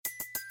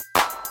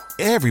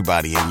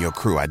Everybody in your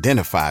crew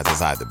identifies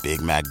as either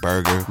Big Mac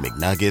Burger,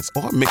 McNuggets,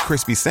 or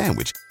McCrispy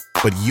Sandwich.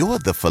 But you're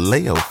the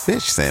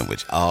Filet-O-Fish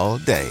Sandwich all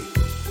day.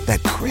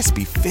 That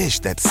crispy fish,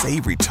 that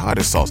savory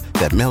tartar sauce,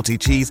 that melty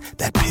cheese,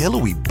 that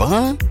pillowy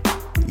bun.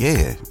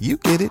 Yeah, you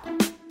get it.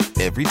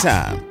 Every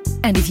time.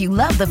 And if you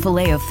love the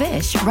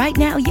Filet-O-Fish, right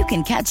now you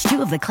can catch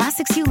two of the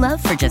classics you love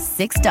for just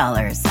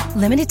 $6.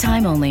 Limited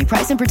time only.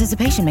 Price and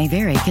participation may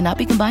vary. Cannot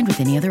be combined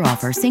with any other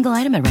offer. Single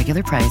item at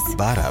regular price.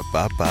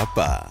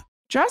 Ba-da-ba-ba-ba.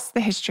 Dress, the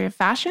History of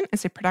Fashion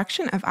is a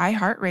production of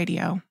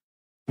iHeartRadio.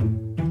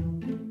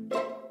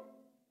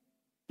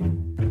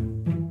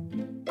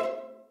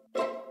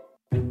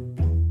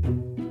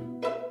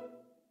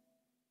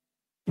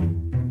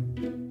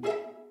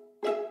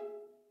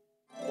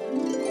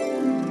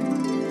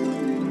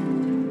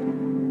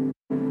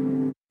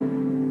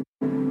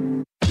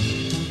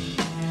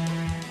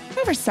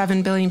 Over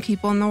 7 billion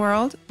people in the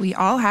world, we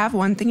all have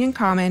one thing in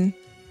common.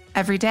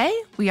 Every day,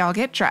 we all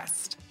get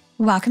dressed.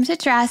 Welcome to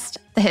Dressed,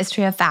 the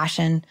History of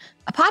Fashion,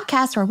 a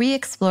podcast where we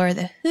explore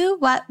the who,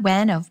 what,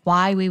 when of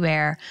why we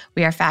wear.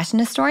 We are fashion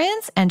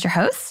historians and your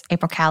hosts,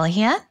 April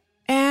Callahan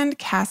and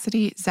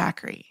Cassidy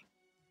Zachary.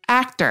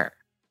 Actor,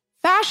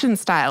 fashion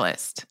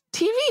stylist,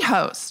 TV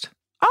host,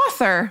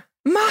 author,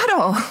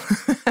 model.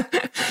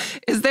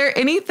 Is there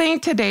anything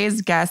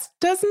today's guest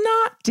does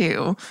not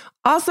do?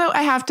 Also,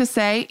 I have to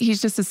say,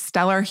 he's just a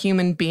stellar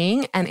human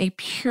being and a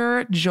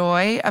pure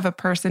joy of a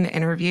person to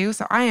interview.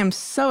 So I am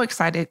so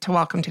excited to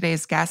welcome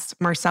today's guest,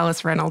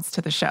 Marcellas Reynolds,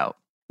 to the show.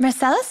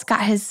 Marcellas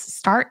got his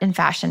start in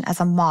fashion as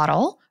a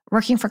model,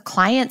 working for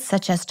clients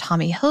such as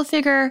Tommy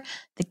Hilfiger,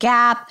 The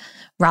Gap,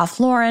 Ralph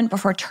Lauren,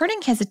 before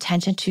turning his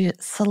attention to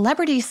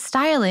celebrity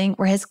styling,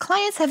 where his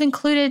clients have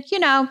included,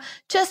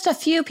 just a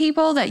few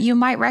people that you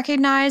might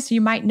recognize,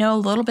 you might know a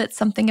little bit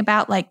something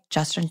about, like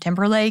Justin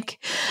Timberlake.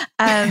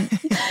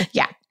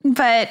 Yeah.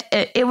 But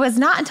it was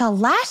not until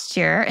last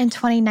year, in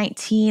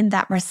 2019,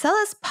 that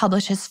Marcellas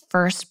published his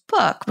first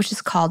book, which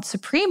is called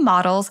Supreme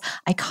Models,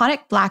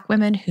 Iconic Black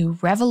Women Who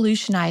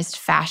Revolutionized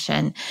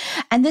Fashion.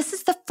 And this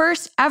is the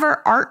first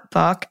ever art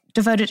book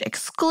devoted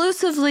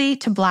exclusively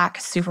to Black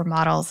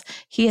supermodels.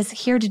 He is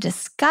here to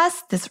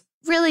discuss this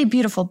really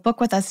beautiful book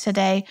with us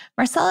today.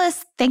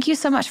 Marcellas, thank you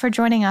so much for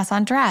joining us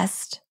on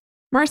Dressed.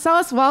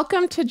 Marcellas,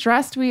 welcome to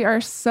Dressed. We are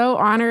so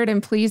honored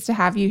and pleased to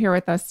have you here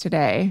with us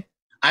today.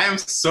 I am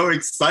so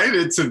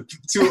excited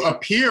to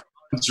appear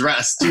on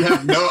Dressed. You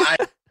have no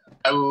idea.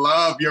 I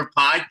love your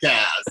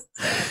podcast.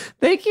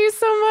 Thank you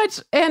so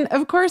much. And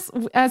of course,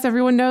 as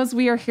everyone knows,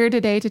 we are here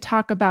today to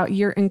talk about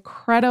your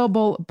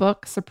incredible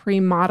book,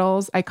 Supreme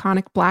Models,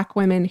 Iconic Black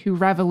Women Who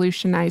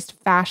Revolutionized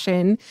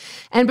Fashion.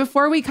 And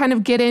before we kind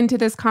of get into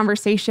this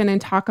conversation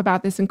and talk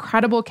about this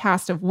incredible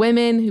cast of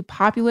women who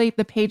populate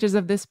the pages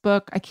of this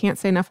book, I can't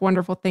say enough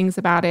wonderful things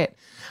about it.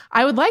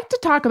 I would like to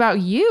talk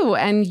about you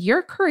and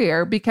your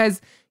career because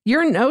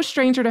you're no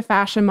stranger to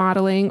fashion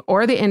modeling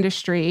or the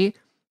industry.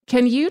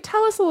 Can you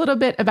tell us a little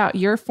bit about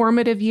your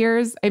formative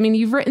years? I mean,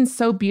 you've written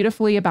so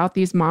beautifully about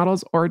these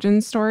models'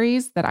 origin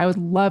stories that I would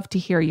love to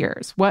hear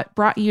yours. What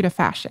brought you to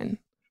fashion?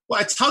 Well,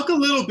 I talk a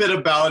little bit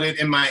about it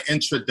in my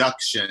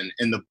introduction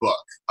in the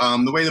book.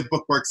 The way the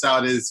book works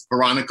out is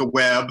Veronica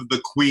Webb,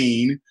 the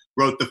queen,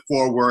 wrote the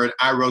foreword.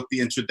 I wrote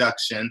the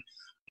introduction.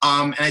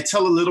 And I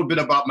tell a little bit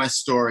about my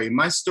story.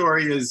 My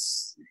story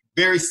is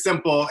very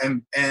simple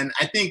and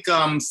I think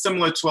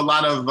similar to a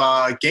lot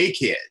of gay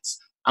kids.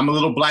 I'm a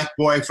little Black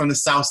boy from the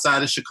south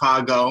side of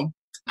Chicago.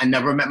 I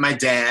never met my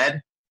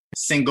dad,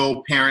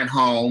 single parent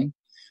home.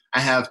 I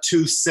have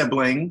 2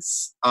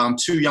 siblings,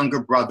 2 younger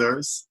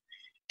brothers.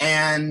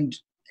 And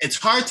it's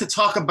hard to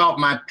talk about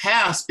my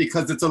past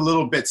because it's a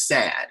little bit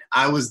sad.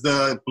 I was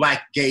the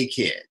Black gay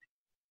kid.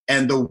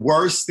 And the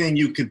worst thing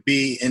you could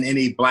be in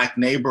any Black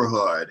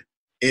neighborhood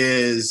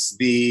is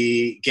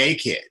the gay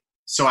kid.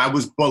 So I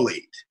was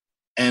bullied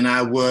and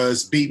I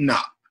was beaten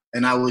up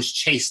and I was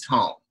chased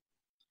home.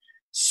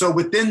 So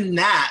within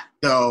that,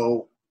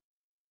 though,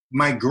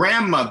 my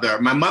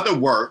mother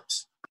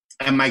worked,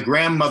 and my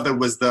grandmother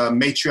was the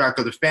matriarch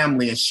of the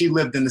family, and she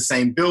lived in the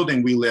same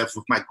building we lived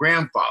with my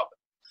grandfather.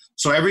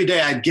 So every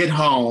day I'd get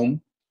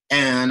home,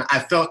 and I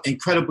felt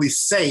incredibly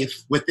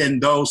safe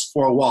within those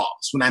 4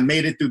 walls. When I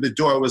made it through the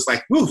door, it was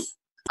like, woof,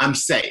 I'm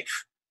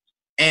safe.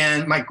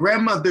 And my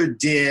grandmother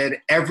did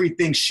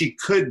everything she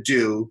could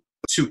do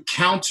to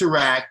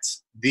counteract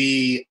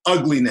the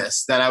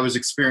ugliness that I was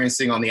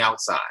experiencing on the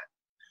outside.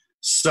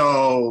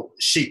 So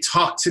she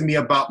talked to me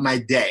about my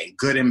day,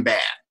 good and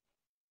bad.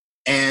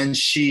 And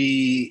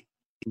she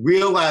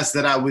realized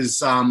that I was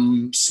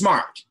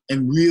smart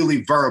and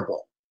really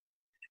verbal.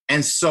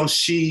 And so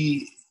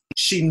she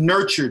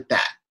nurtured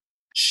that.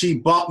 She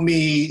bought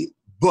me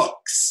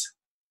books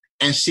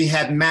and she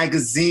had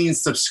magazine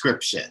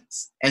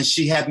subscriptions. And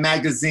she had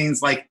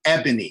magazines like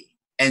Ebony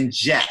and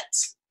Jet,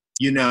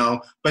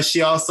 but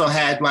she also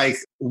had like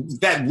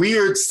that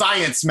weird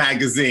science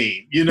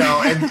magazine,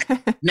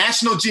 and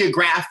National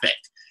Geographic.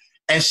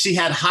 And she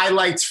had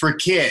highlights for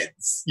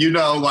kids,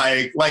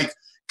 like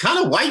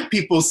kind of white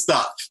people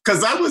stuff.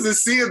 Because I wasn't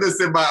seeing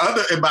this in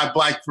my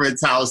Black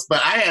friend's house,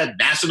 but I had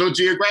National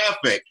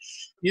Geographic.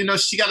 You know,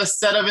 she got a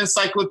set of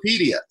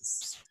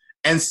encyclopedias.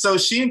 And so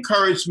she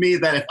encouraged me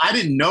that if I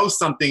didn't know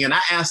something and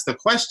I asked a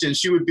question,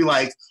 she would be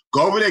like,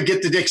 go over there,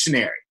 get the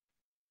dictionary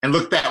and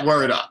look that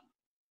word up.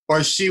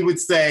 Or she would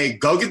say,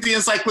 go get the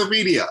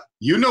encyclopedia.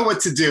 You know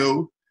what to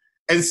do.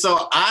 And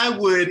so I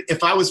would,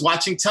 if I was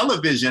watching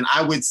television,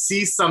 I would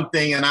see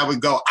something and I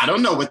would go, I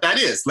don't know what that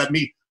is. Let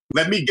me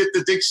get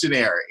the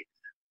dictionary.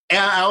 And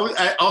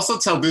I also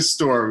tell this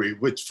story,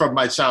 which from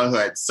my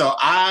childhood. So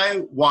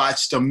I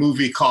watched a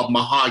movie called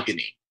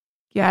Mahogany.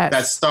 Yes.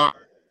 That starred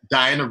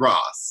Diana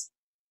Ross.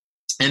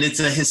 And it's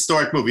a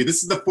historic movie.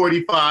 This is the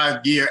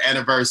 45-year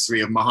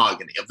anniversary of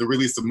Mahogany, of the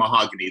release of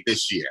Mahogany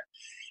this year.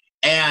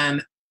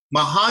 And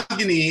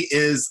Mahogany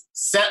is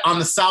set on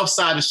the south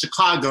side of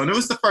Chicago. And it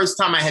was the first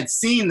time I had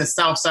seen the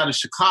south side of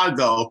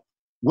Chicago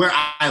where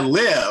I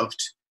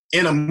lived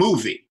in a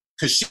movie.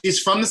 Because she's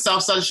from the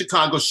south side of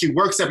Chicago. She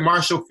works at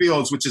Marshall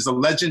Field's, which is a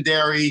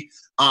legendary,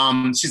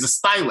 she's a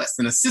stylist,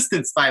 an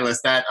assistant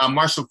stylist at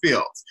Marshall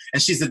Field's.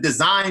 And she's a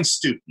design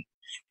student.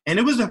 And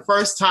it was the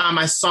first time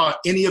I saw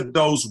any of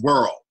those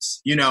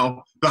worlds, you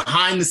know,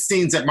 behind the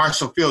scenes at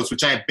Marshall Field's,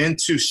 which I had been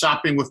to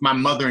shopping with my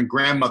mother and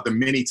grandmother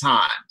many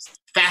times,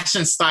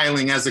 fashion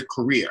styling as a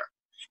career.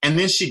 And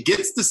then she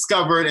gets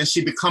discovered and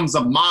she becomes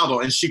a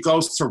model and she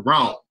goes to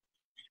Rome.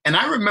 And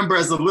I remember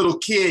as a little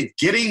kid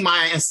getting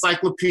my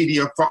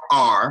encyclopedia for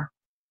R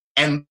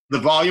and the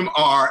volume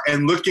R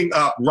and looking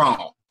up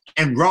Rome.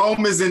 And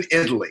Rome is in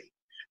Italy.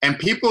 And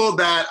people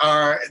that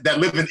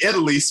live in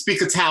Italy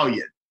speak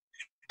Italian.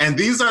 And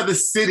these are the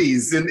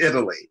cities in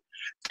Italy.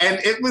 And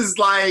it was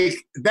like,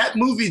 that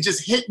movie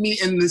just hit me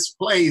in this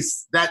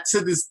place that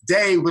to this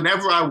day,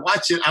 whenever I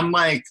watch it, I'm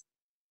like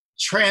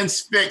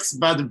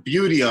transfixed by the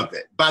beauty of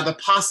it, by the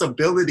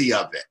possibility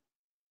of it.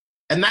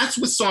 And that's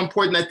what's so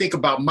important, I think,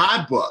 about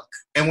my book.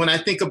 And when I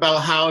think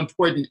about how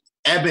important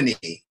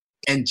Ebony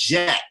and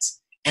Jet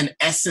and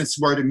Essence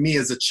were to me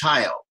as a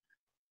child,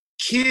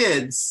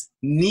 kids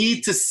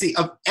need to see,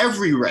 of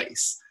every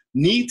race,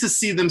 need to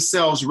see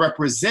themselves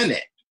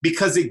represented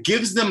because it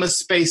gives them a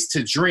space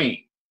to dream.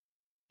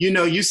 You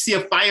know, you see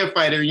a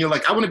firefighter and you're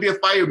like, I want to be a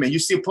fireman. You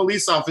see a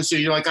police officer,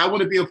 you're like, I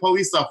want to be a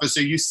police officer.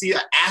 You see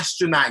an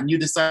astronaut and you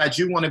decide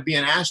you want to be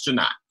an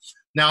astronaut.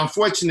 Now,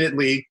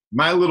 unfortunately,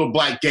 my little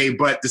Black gay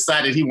butt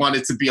decided he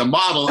wanted to be a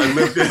model and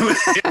lived in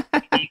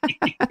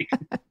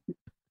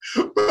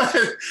But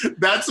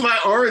that's my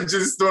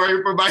origin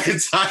story for my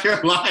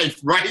entire life,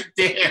 right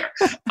there.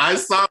 I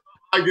saw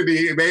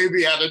Mahogany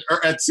maybe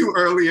at too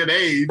early an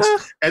age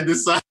and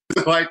decided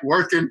to like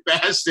work in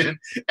fashion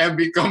and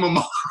become a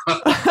model.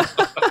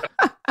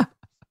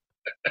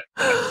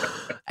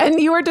 And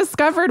you were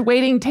discovered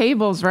waiting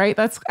tables, right?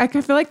 I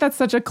feel like that's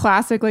such a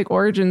classic like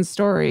origin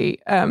story.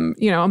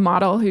 You know, a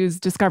model who's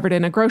discovered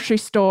in a grocery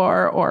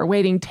store or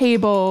waiting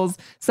tables.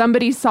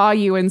 Somebody saw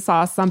you and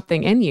saw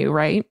something in you,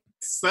 right?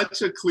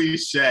 Such a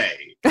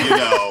cliche, you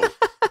know.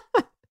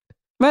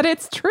 But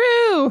it's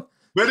true.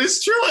 But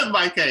it's true in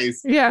my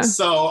case. Yeah.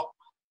 So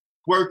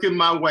working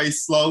my way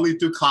slowly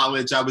through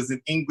college, I was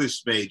an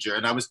English major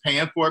and I was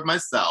paying for it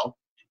myself.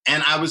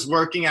 And I was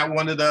working at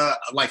one of the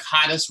like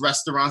hottest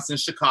restaurants in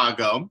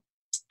Chicago.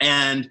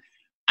 And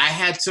I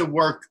had to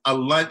work a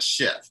lunch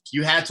shift.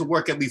 You had to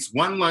work at least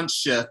one lunch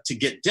shift to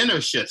get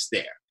dinner shifts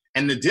there.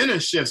 And the dinner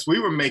shifts, we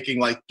were making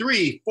like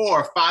 $300,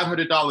 $400,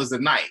 $500 a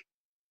night.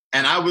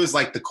 And I was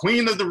like the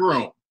queen of the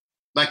room.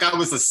 Like I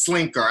was a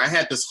slinker. I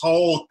had this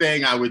whole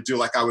thing I would do.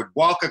 Like I would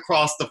walk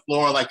across the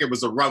floor like it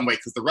was a runway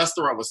because the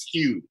restaurant was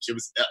huge. It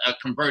was a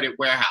converted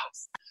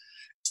warehouse.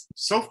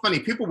 So funny.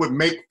 People would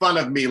make fun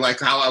of me, like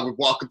how I would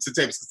walk up to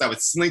tables because I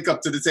would slink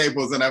up to the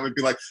tables and I would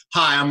be like,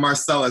 hi, I'm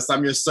Marcellas.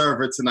 I'm your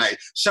server tonight.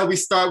 Shall we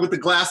start with a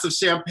glass of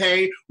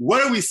champagne?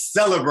 What are we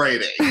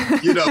celebrating?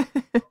 You know?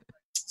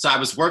 So I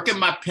was working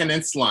my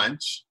penance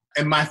lunch.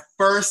 And my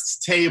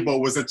first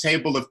table was a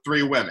table of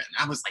 3 women.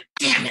 I was like,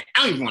 damn it,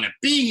 I don't even want to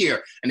be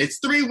here. And it's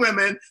 3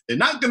 women. They're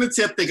not going to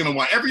tip. They're going to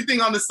want everything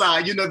on the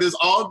side. You know, there's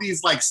all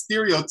these like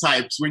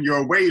stereotypes when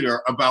you're a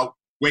waiter about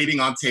waiting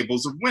on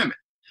tables of women.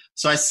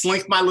 So I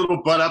slink my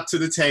little butt up to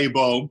the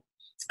table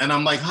and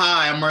I'm like,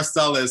 hi, I'm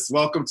Marcellas.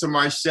 Welcome to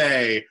Marche.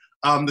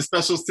 The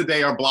specials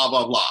today are blah,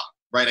 blah, blah,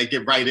 right? I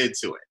get right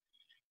into it.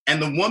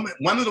 And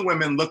one of the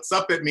women looks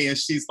up at me and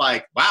she's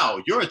like,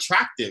 wow, you're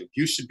attractive.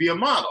 You should be a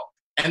model.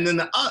 And then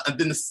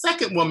the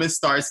second woman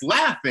starts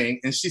laughing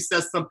and she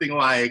says something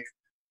like,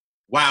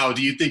 wow,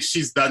 do you think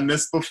she's done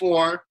this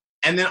before?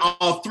 And then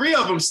all 3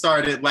 of them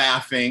started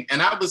laughing. And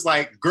I was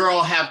like,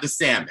 girl, have the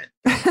salmon.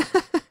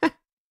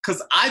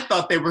 Because I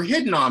thought they were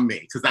hitting on me.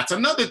 Because that's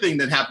another thing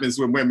that happens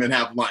when women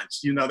have lunch.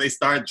 You know, they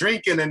start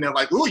drinking and they're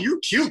like, ooh, you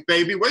cute,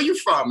 baby. Where you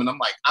from? And I'm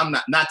like, I'm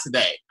not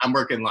today. I'm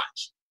working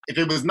lunch. If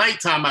it was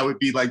nighttime, I would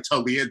be like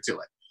totally into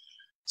it.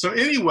 So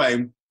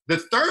anyway, the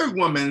third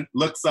woman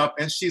looks up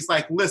and she's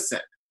like,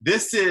 listen,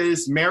 this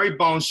is Mary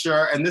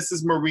Bonshire and this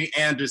is Marie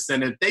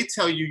Anderson. If they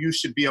tell you you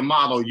should be a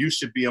model, you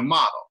should be a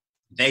model.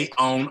 They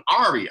own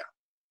Aria.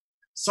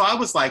 So I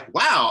was like,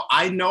 wow,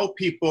 I know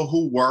people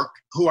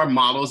who are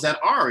models at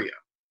Aria.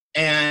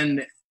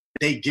 And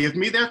they give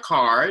me their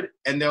card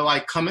and they're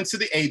like, come into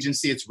the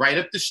agency. It's right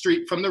up the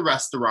street from the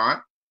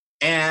restaurant.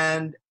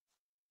 And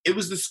it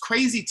was this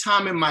crazy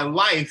time in my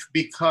life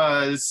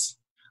because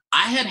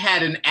I had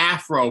had an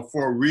afro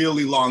for a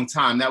really long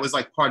time. That was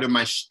like part of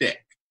my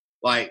shtick,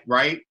 like,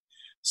 right?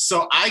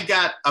 So I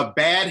got a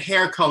bad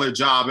hair color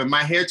job and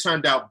my hair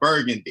turned out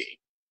burgundy.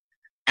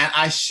 And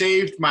I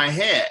shaved my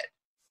head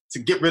to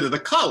get rid of the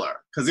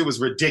color because it was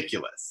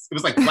ridiculous. It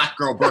was like black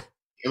girl burgundy.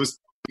 It was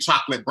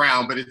chocolate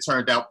brown, but it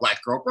turned out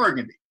black girl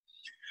burgundy.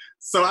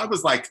 So I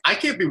was like, I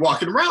can't be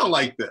walking around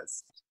like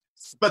this.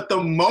 But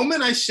the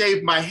moment I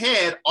shaved my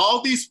head,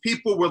 all these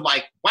people were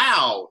like,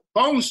 wow,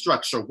 bone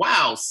structure,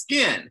 wow,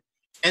 skin.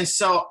 And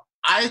so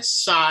I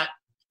shot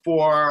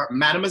for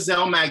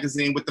Mademoiselle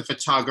magazine with the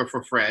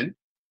photographer friend.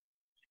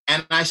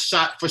 And I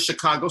shot for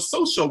Chicago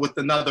Social with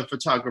another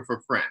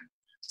photographer friend.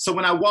 So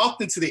when I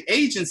walked into the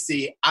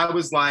agency, I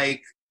was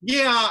like,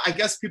 yeah, I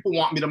guess people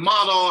want me to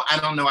model. I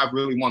don't know, I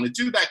really want to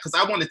do that because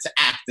I wanted to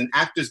act, and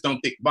actors don't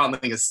think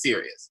modeling is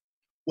serious.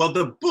 Well,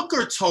 the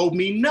booker told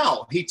me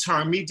no. He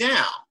turned me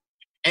down.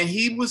 And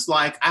he was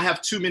like, I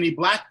have too many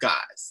black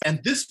guys. And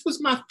this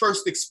was my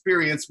first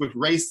experience with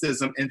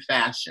racism in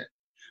fashion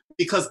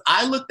because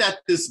I looked at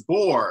this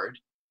board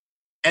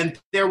and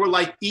there were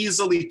like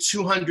easily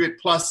 200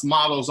 plus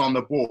models on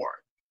the board.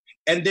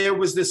 And there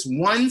was this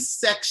one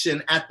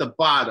section at the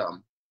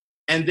bottom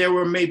and there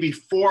were maybe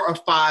 4 or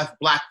 5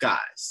 black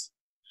guys.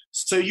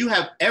 So you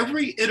have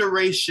every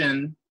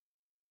iteration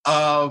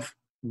of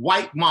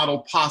white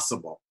model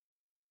possible.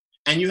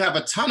 And you have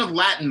a ton of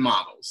Latin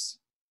models.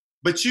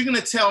 But you're going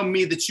to tell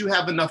me that you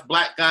have enough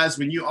black guys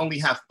when you only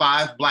have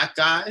 5 black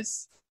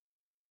guys?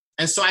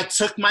 And so I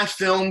took my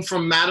film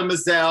from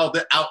Mademoiselle,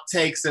 the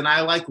outtakes, and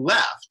I like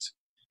left.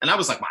 And I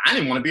was like, well, I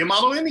didn't want to be a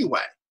model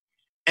anyway.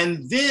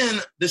 And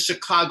then the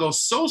Chicago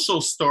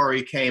Social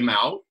story came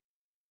out,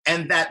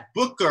 and that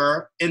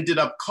booker ended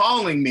up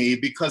calling me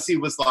because he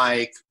was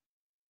like,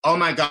 oh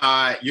my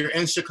God, you're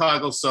in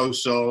Chicago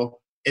Social.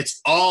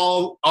 It's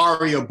all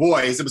Aria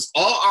boys. It was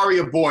all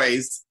Aria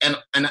boys and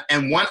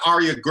one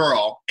Aria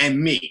girl and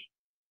me.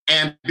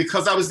 And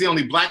because I was the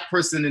only black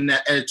person in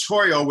that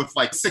editorial with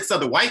like 6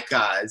 other white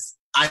guys,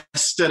 I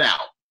stood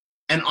out.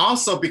 And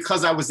also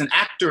because I was an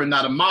actor and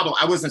not a model,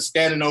 I wasn't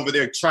standing over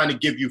there trying to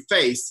give you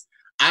face.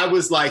 I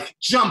was like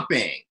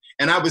jumping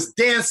and I was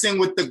dancing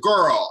with the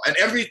girl and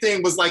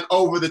everything was like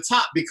over the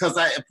top because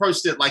I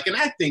approached it like an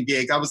acting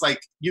gig. I was like,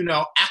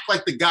 act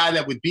like the guy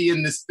that would be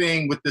in this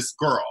thing with this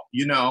girl,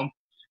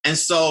 And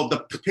so the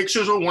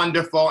pictures were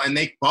wonderful and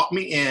they brought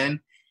me in.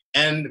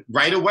 And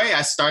right away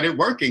I started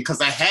working because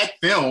I had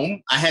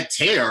film, I had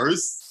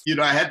tears,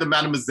 I had the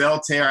Mademoiselle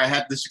tear, I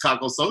had the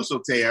Chicago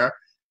Social tear.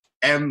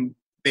 And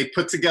they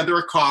put together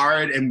a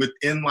card and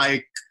within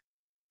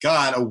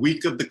a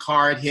week of the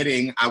card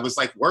hitting, I was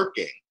like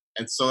working.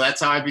 And so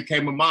that's how I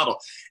became a model.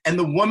 And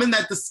the woman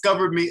that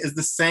discovered me is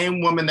the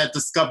same woman that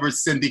discovered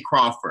Cindy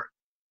Crawford.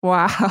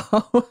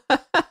 Wow.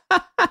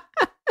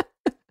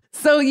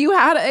 So you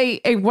had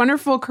a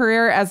wonderful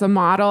career as a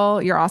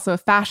model. You're also a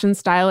fashion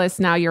stylist.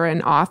 Now you're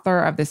an author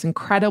of this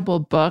incredible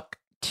book,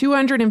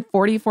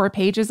 244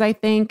 pages, I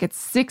think. It's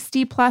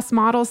 60 plus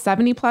models,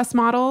 70 plus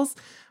models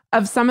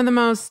of some of the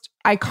most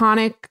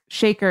iconic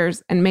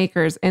shakers and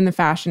makers in the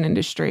fashion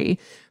industry.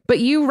 But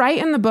you write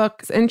in the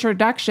book's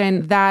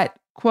introduction that,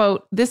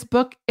 quote, this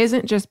book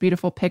isn't just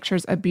beautiful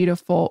pictures of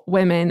beautiful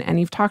women. And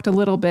you've talked a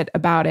little bit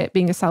about it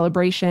being a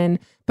celebration,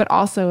 but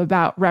also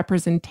about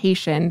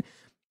representation.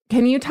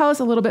 Can you tell us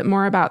a little bit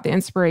more about the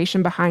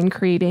inspiration behind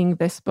creating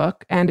this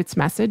book and its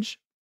message?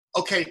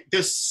 Okay,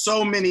 there's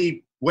so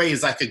many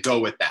ways I could go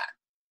with that.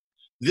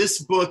 This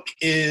book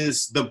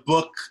is the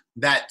book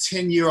that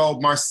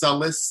 10-year-old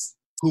Marcellas,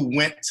 who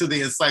went to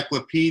the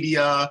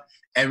encyclopedia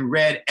and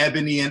read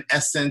Ebony and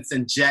Essence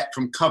and Jet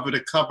from cover to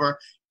cover,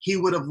 he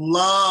would have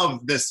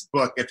loved this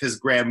book if his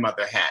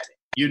grandmother had it.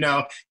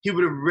 He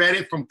would have read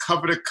it from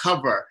cover to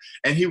cover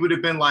and he would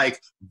have been like,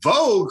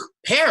 Vogue,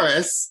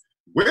 Paris?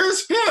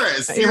 Where's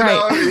Paris?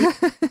 Right.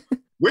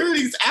 Where are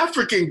these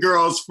African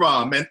girls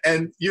from?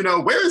 And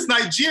where's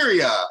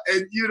Nigeria?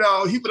 And, he would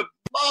have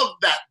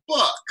loved that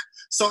book.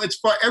 So it's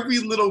for every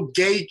little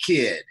gay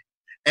kid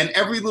and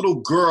every little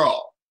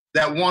girl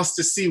that wants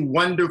to see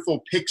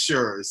wonderful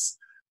pictures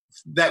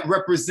that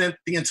represent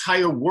the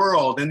entire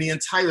world and the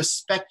entire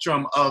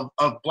spectrum of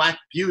Black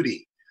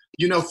beauty,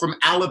 from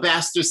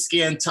alabaster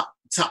skin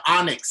to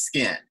onyx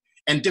skin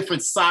and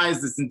different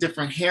sizes and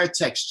different hair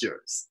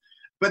textures.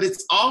 But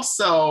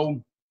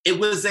it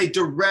was a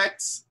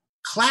direct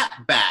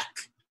clap back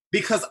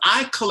because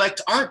I collect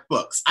art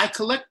books. I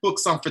collect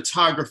books on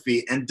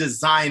photography and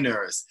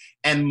designers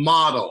and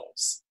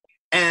models.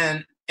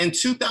 And in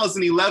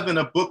 2011,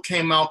 a book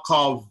came out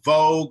called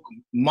Vogue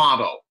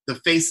Model, The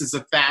Faces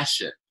of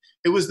Fashion.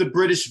 It was the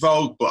British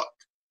Vogue book.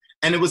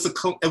 And it was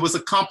a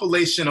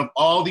compilation of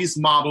all these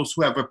models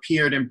who have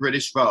appeared in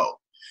British Vogue.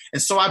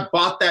 And so I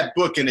bought that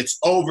book, and it's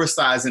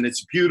oversized and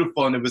it's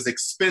beautiful and it was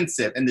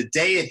expensive. And the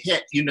day it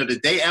hit, the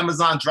day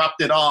Amazon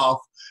dropped it off,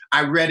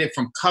 I read it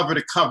from cover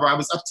to cover. I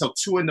was up till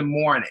 2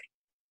 a.m.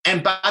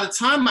 And by the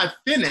time I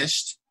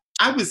finished,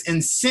 I was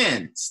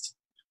incensed.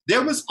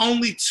 There was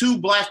only 2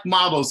 Black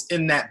models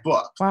in that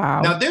book.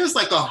 Wow. Now there's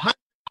like 100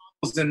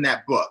 models in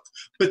that book,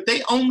 but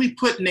they only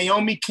put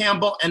Naomi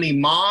Campbell and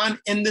Iman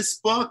in this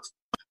book.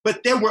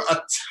 But there were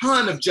a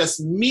ton of just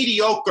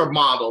mediocre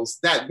models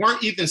that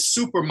weren't even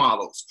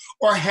supermodels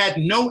or had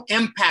no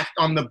impact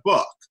on the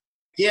book.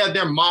 Yeah,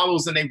 they're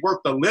models and they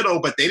worked a little,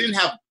 but they didn't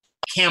have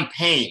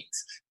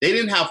campaigns. They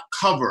didn't have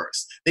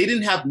covers. They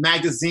didn't have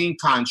magazine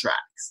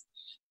contracts.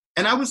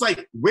 And I was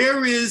like,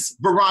 where is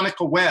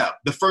Veronica Webb,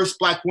 the first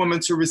Black woman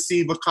to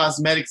receive a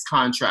cosmetics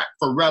contract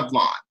for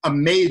Revlon, a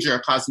major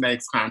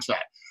cosmetics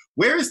contract?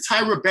 Where is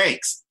Tyra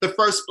Banks, the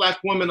first Black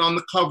woman on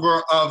the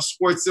cover of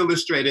Sports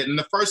Illustrated and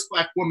the first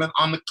Black woman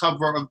on the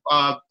cover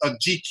of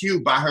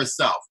GQ by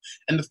herself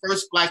and the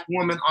first Black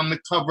woman on the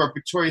cover of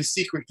Victoria's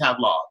Secret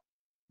catalog?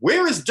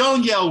 Where is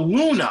Donyelle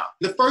Luna,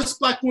 the first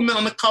Black woman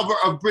on the cover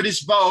of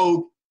British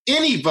Vogue,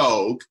 any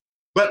Vogue,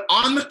 but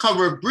on the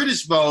cover of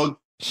British Vogue?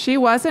 She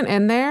wasn't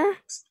in there?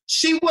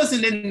 She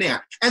wasn't in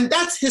there. And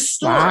that's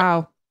historic.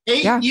 Wow.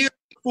 8 years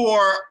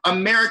before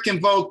American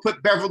Vogue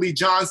put Beverly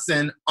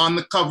Johnson on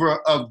the cover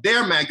of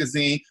their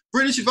magazine,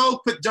 British Vogue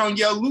put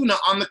Donyelle Luna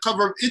on the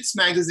cover of its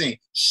magazine.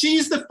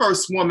 She's the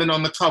first woman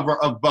on the cover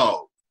of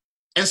Vogue.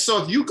 And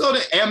so if you go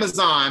to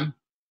Amazon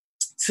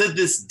to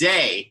this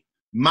day,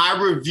 my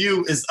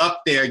review is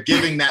up there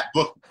giving that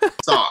book a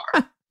star.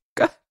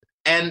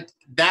 And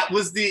that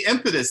was the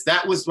impetus.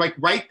 That was like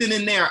right then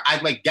and there.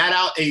 I got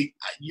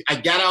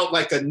out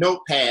like a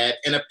notepad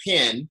and a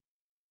pen,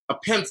 a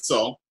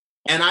pencil.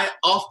 And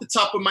off the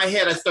top of my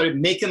head, I started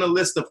making a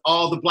list of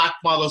all the Black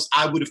models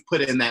I would have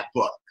put in that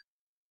book,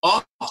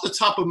 off the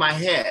top of my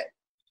head.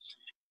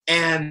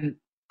 And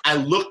I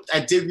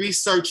did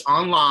research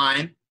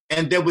online,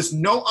 and there was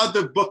no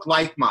other book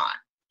like mine.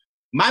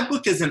 My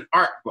book is an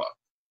art book.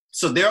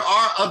 So there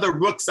are other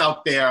books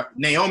out there.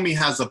 Naomi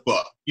has a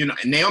book.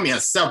 Naomi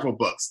has several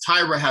books.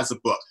 Tyra has a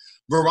book.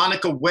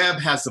 Veronica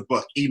Webb has a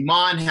book.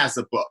 Iman has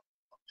a book.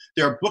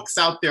 There are books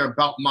out there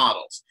about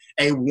models.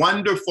 A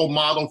wonderful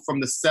model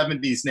from the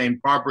 70s named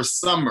Barbara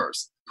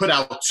Summers put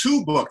out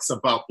 2 books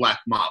about Black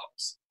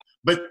models,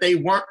 but they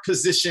weren't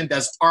positioned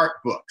as art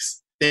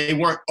books. They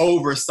weren't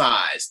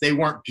oversized. They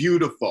weren't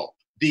beautiful.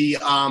 The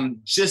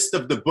gist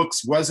of the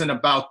books wasn't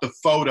about the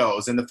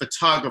photos and the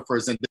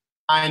photographers and the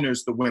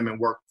designers the women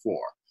worked for.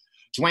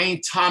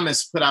 Dwayne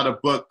Thomas put out a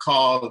book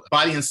called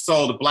Body and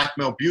Soul, the Black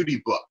Male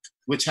Beauty Book,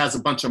 which has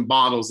a bunch of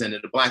models in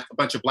it, a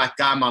bunch of Black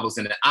guy models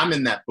in it. I'm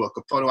in that book,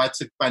 a photo I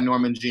took by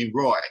Norman Jean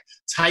Roy.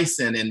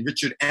 Tyson and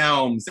Richard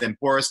Elms and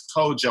Boris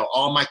Kodjoe,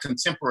 all my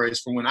contemporaries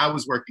from when I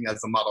was working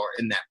as a model are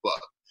in that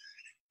book.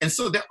 And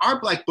so there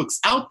are Black books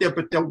out there,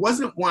 but there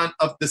wasn't one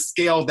of the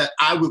scale that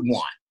I would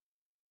want,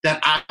 that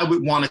I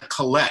would want to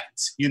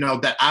collect,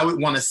 that I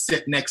would want to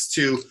sit next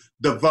to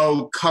the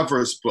Vogue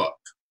covers book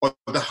or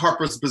the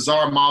Harper's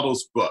Bazaar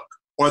models book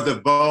or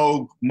the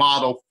Vogue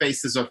model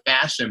faces of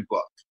fashion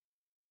book.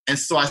 And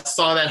so I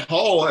saw that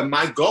hole, and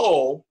my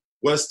goal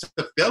was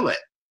to fill it.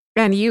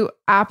 And you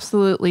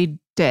absolutely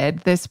did.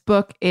 This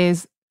book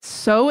is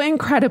so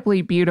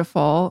incredibly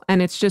beautiful.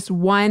 And it's just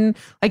one,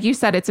 like you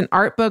said, it's an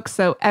art book.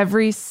 So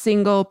every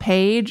single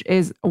page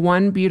is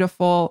one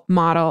beautiful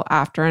model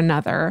after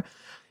another.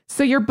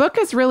 So your book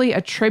is really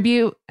a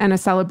tribute and a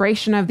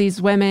celebration of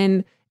these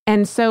women.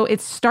 And so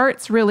it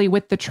starts really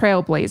with the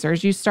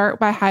trailblazers. You start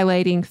by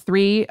highlighting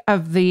 3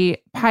 of the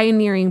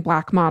pioneering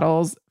Black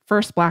models,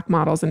 first Black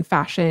models in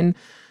fashion,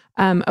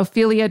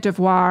 Ophelia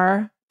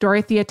Devoir,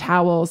 Dorothea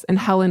Towles, and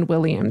Helen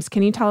Williams.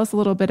 Can you tell us a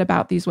little bit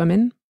about these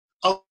women?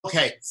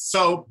 Okay,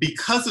 so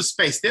because of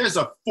space, there's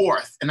a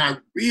 4th, and I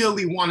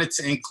really wanted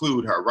to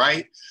include her,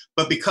 right?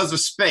 But because of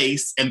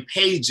space and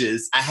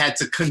pages, I had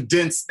to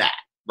condense that,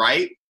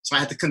 right? So I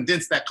had to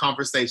condense that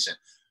conversation.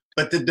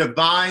 But the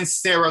divine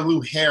Sarah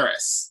Lou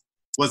Harris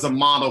was a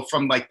model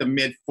from like the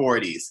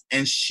mid-40s,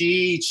 and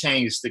she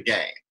changed the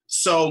game.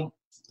 So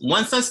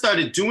once I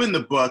started doing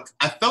the book,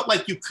 I felt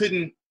like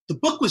the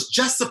book was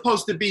just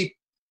supposed to be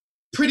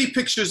pretty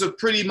pictures of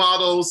pretty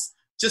models,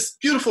 just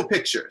beautiful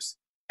pictures.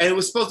 And it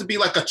was supposed to be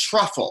like a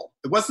truffle.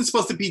 It wasn't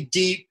supposed to be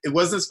deep. It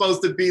wasn't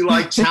supposed to be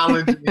like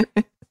challenging.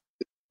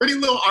 Pretty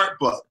little art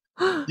book,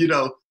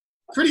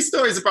 pretty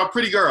stories about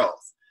pretty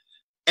girls.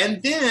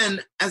 And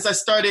then as I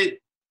started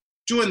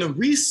doing the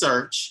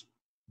research,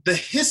 the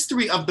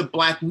history of the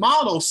Black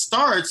model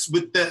starts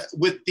with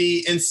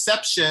the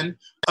inception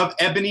of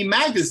Ebony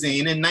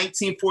magazine in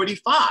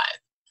 1945,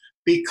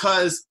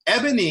 because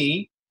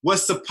Ebony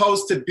was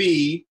supposed to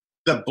be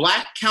the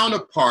Black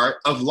counterpart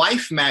of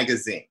Life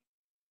magazine.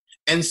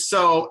 And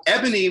so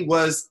Ebony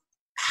was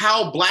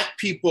how Black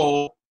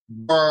people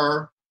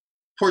were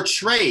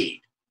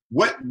portrayed,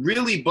 what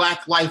really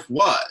Black life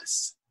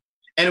was.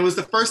 And it was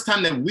the first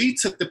time that we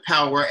took the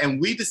power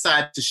and we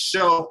decided to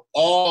show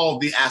all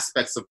the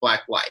aspects of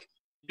Black life,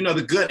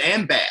 the good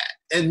and bad.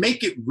 and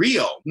make it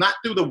real, not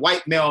through the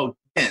white male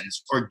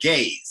lens or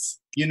gaze,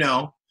 you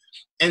know?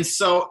 And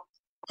so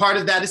part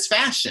of that is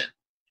fashion.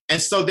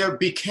 And so there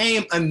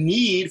became a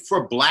need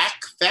for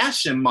Black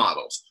fashion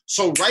models.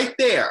 So right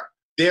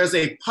there's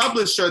a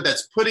publisher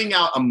that's putting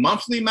out a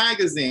monthly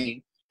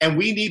magazine, and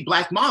we need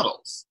Black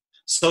models.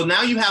 So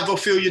now you have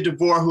Ophelia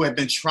DeVore, who had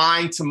been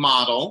trying to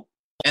model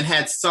and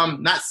had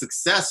some, not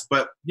success,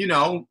 but, you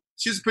know,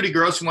 she's a pretty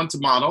girl. She wanted to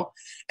model.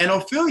 And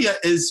Ophelia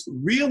is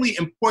really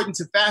important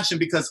to fashion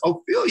because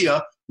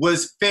Ophelia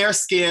was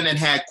fair-skinned and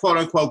had, quote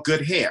unquote,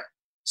 good hair.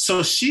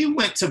 So she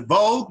went to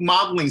Vogue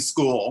modeling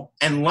school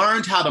and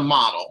learned how to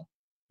model.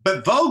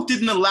 But Vogue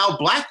didn't allow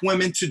Black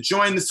women to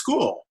join the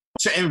school,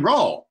 to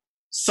enroll.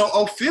 So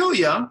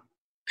Ophelia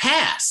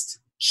passed.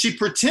 She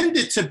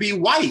pretended to be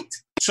white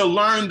to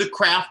learn the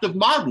craft of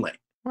modeling.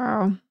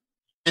 Wow.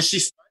 And she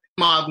started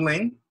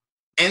modeling,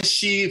 and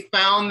she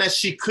found that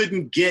she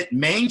couldn't get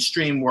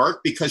mainstream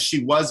work because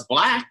she was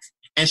Black,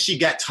 and she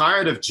got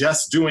tired of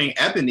just doing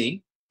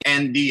ebony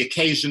and the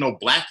occasional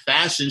Black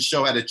fashion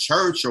show at a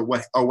church or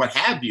what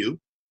have you.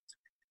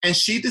 And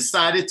she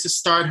decided to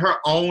start her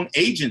own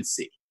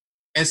agency.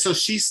 And so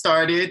she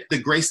started the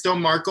Grace Del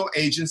Marco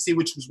Agency,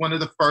 which was one of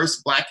the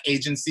first Black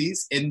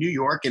agencies in New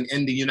York and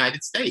in the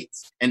United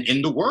States and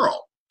in the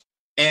world.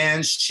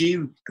 And she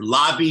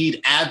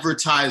lobbied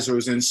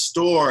advertisers and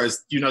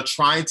stores, you know,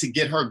 trying to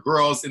get her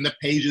girls in the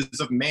pages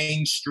of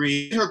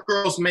mainstream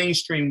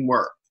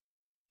work.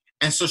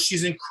 And so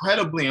she's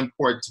incredibly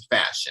important to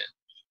fashion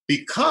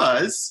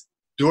because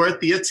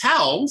Dorothea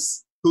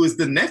Towles, who is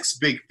the next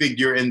big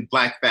figure in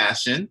Black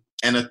fashion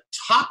and a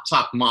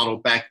top model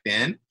back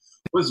then,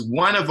 was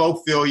one of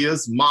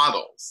Ophelia's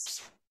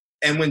models.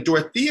 And when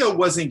Dorothea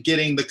wasn't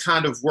getting the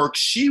kind of work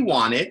she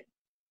wanted,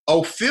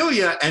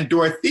 Ophelia and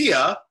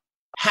Dorothea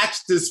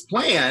hatched this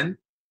plan.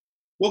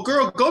 Well,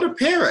 girl, go to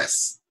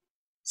Paris.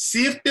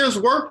 See if there's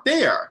work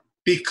there.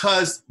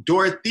 Because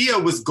Dorothea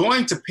was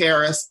going to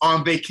Paris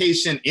on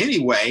vacation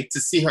anyway to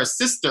see her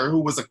sister, who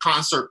was a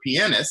concert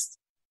pianist.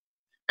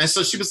 And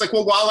so she was like,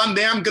 well, while I'm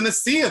there, I'm going to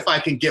see if I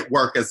can get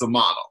work as a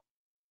model.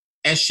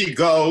 And she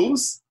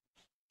goes,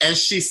 and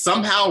she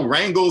somehow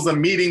wrangles a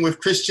meeting with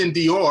Christian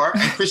Dior,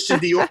 and Christian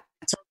Dior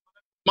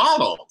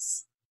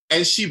models.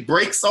 And she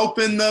breaks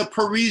open the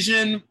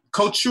Parisian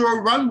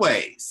couture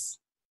runways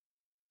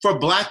for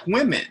Black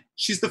women.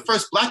 She's the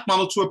first Black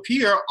model to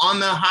appear on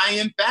the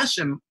high-end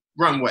fashion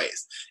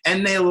runways.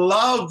 And they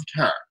loved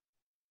her.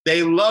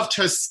 They loved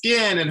her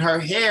skin and her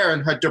hair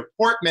and her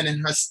deportment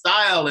and her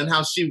style and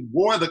how she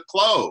wore the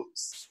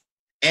clothes.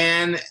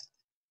 And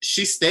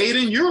she stayed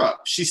in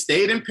Europe. She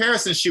stayed in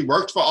Paris, and she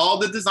worked for all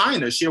the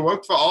designers. She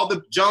worked for all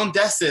the Joan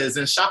Desses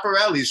and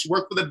Schiaparellis. She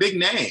worked for the big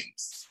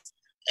names.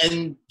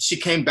 And she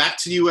came back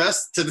to the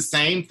US to the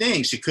same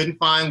thing. She couldn't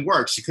find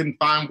work. She couldn't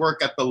find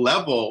work at the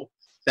level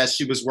that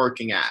she was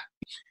working at.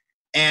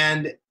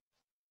 And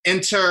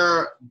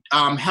enter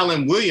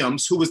Helen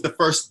Williams, who was the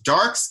first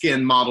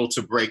dark-skinned model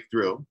to break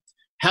through.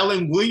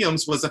 Helen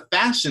Williams was a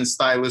fashion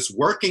stylist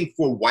working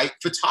for white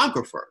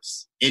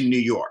photographers in New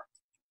York.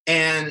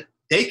 And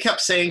they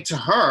kept saying to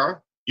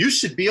her, you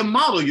should be a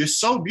model. You're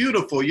so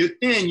beautiful. You're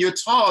thin, you're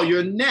tall,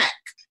 your neck,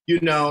 you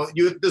know,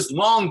 you have this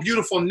long,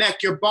 beautiful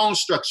neck, your bone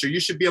structure. You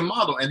should be a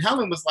model. And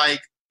Helen was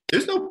like,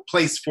 there's no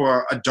place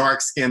for a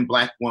dark-skinned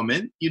Black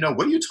woman. You know,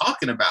 what are you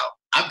talking about?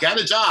 I've got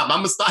a job.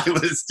 I'm a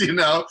stylist, you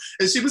know,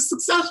 and she was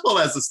successful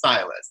as a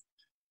stylist.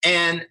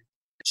 And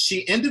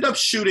she ended up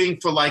shooting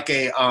for like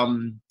a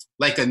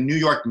New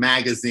York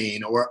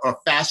magazine or a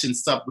fashion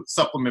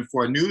supplement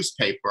for a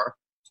newspaper.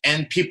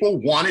 And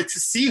people wanted to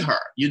see her,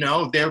 you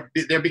know, there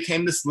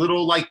became this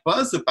little like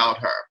buzz about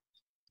her,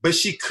 but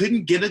she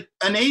couldn't get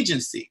an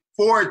agency.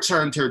 Ford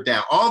turned her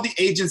down. All the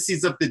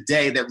agencies of the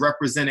day that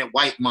represented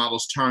white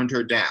models turned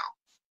her down.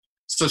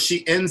 So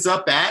she ends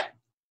up at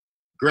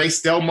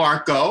Grace Del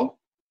Marco,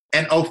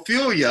 and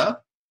Ophelia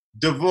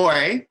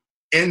DeVore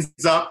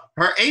ends up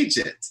her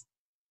agent.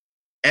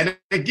 And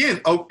again,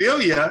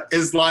 Ophelia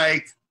is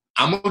like,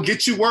 I'm gonna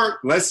get you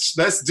work. Let's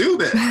do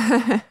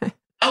this.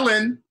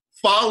 Helen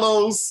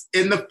follows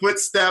in the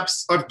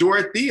footsteps of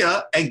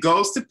Dorothea and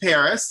goes to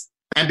Paris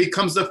and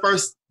becomes the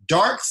first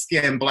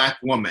dark-skinned Black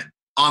woman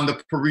on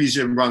the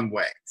Parisian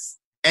runways.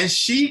 And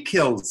she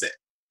kills it.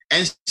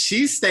 And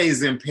she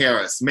stays in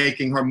Paris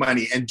making her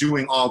money and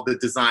doing all the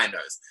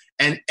designers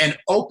and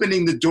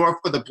opening the door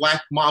for the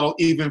Black model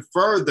even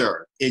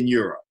further in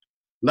Europe.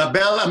 La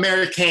Belle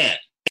Américaine,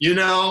 you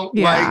know,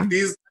 like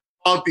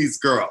all these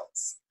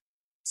girls.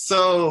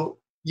 So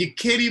you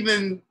can't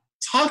even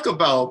talk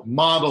about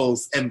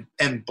models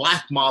and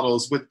Black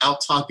models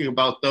without talking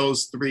about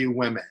those three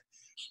women.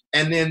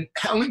 And then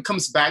Helen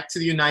comes back to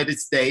the United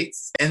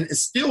States and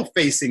is still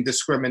facing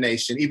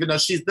discrimination, even though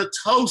she's the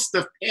toast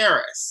of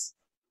Paris.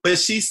 But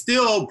she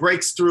still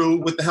breaks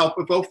through with the help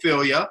of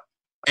Ophelia.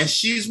 And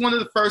she's one of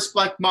the first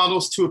Black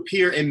models to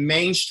appear in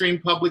mainstream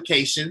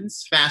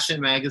publications,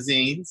 fashion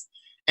magazines.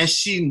 And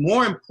she,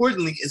 more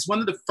importantly, is one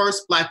of the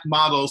first Black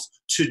models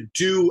to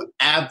do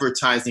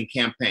advertising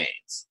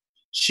campaigns.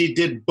 She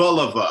did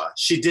Bulova.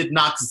 She did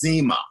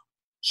Noxzema.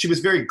 she was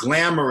very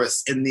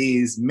glamorous in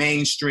these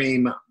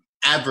mainstream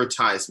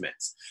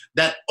advertisements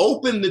that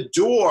opened the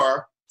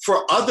door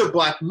for other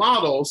Black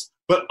models,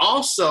 but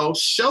also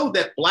show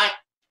that Black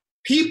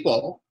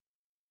people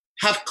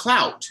have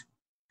clout.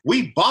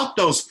 We bought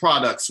those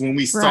products when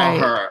we saw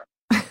her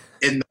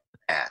in the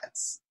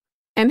ads.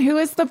 And who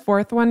is the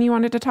fourth one you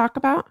wanted to talk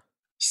about?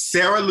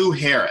 Sarah Lou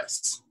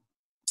Harris.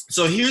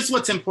 So here's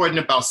what's important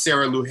about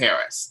Sarah Lou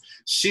Harris.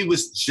 She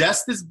was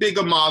just as big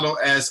a model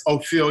as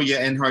Ophelia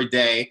in her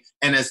day,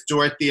 and as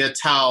Dorothea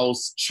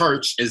Towles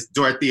Church is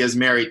Dorothea's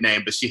married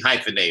name, but she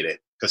hyphenated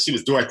because she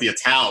was Dorothea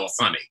Towles,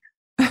 honey.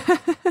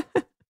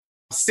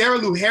 Sarah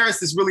Lou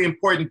Harris is really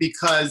important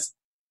because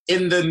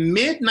in the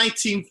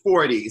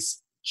mid-1940s,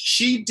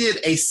 she did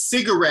a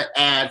cigarette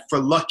ad for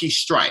Lucky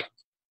Strike.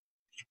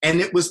 And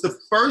it was the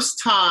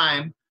first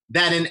time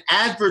that an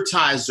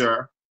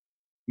advertiser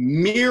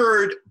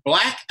mirrored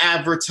Black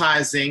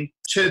advertising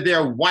to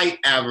their white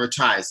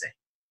advertising.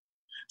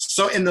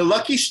 So in the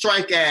Lucky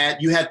Strike ad,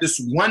 you had this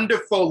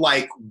wonderful,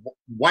 like,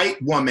 white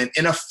woman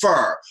in a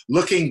fur,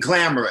 looking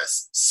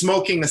glamorous,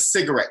 smoking a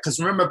cigarette. Because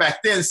remember,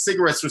 back then,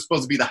 cigarettes were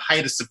supposed to be the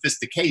height of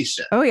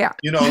sophistication. Oh, yeah.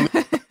 You know,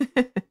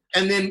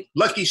 and then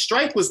Lucky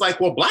Strike was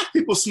like, well, Black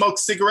people smoke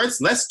cigarettes.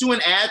 Let's do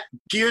an ad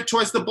geared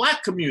towards the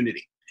Black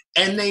community.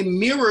 And they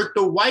mirrored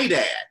the white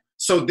ad.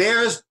 So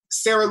there's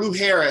Sarah Lou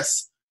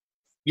Harris,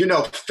 you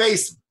know,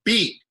 face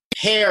beat,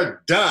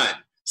 hair done,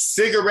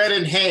 cigarette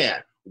in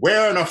hand,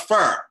 wearing a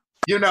fur,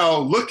 you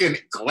know, looking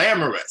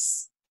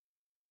glamorous.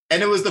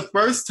 And it was the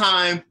first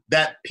time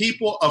that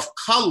people of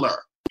color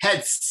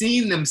had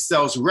seen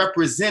themselves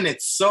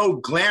represented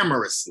so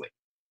glamorously.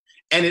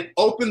 And it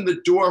opened the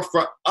door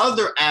for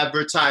other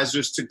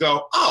advertisers to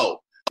go,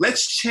 oh,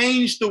 let's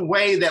change the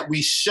way that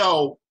we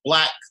show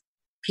Black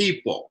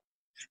people.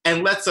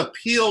 And let's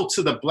appeal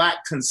to the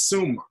Black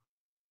consumer.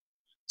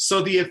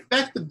 So the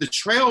effect of the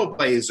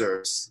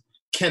Trailblazers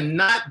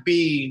cannot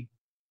be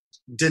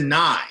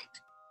denied,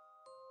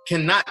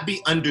 cannot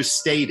be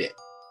understated,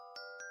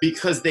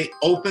 because they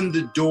opened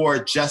the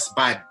door just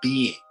by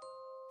being,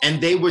 and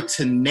they were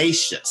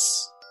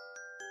tenacious.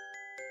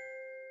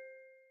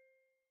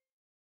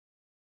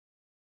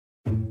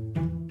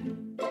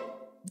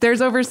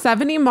 There's over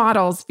 70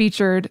 models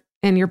featured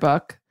in your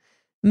book,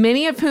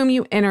 many of whom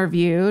you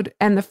interviewed.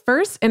 And the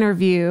first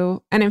interview,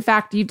 and in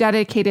fact, you've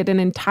dedicated an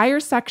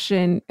entire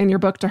section in your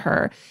book to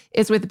her,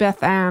 is with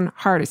Beth Ann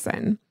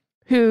Hardison,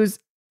 whose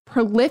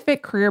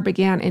prolific career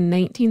began in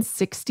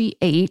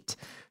 1968.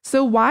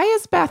 So why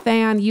is Beth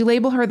Ann, you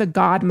label her the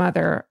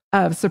godmother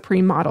of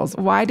Supreme models.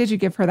 Why did you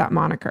give her that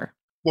moniker?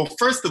 Well,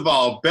 first of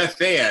all,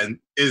 Beth Ann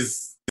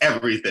is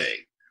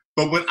everything.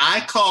 But when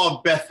I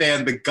call Beth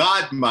Ann the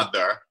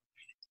godmother,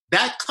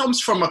 that comes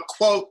from a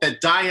quote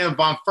that Diane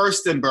von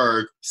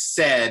Furstenberg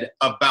said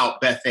about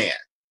Beth Ann.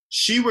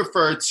 She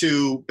referred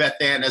to Beth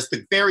Ann as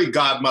the fairy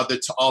godmother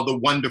to all the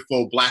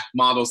wonderful Black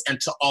models and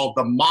to all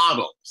the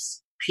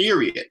models,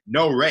 period,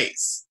 no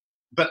race.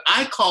 But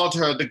I called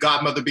her the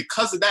godmother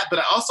because of that, but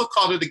I also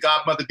called her the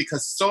godmother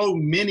because so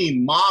many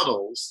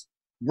models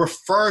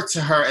refer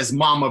to her as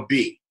Mama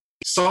B.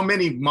 So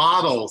many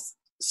models,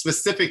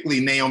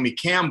 specifically Naomi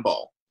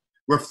Campbell,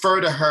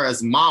 refer to her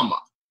as Mama.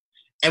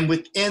 And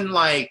within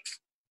like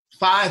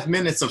 5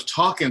 minutes of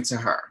talking to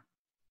her,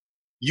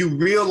 you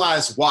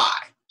realize why.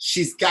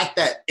 She's got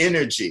that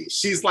energy.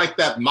 She's like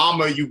that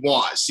mama you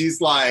want. She's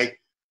like,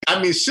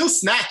 I mean, she'll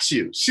snatch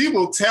you. She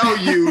will tell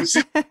you,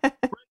 she'll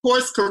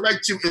course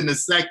correct you in a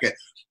second.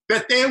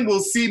 But then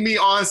will see me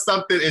on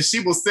something and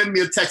she will send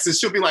me a text and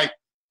she'll be like,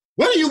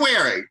 what are you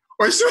wearing?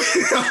 Or she'll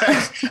be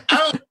like, I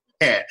don't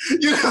care.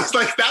 You know, it's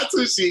like, that's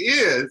who she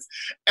is.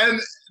 And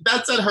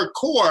that's at her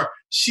core.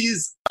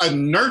 She's a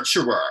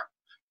nurturer.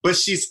 But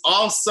she's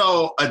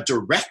also a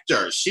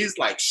director. She's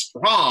like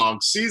strong.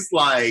 She's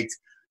like,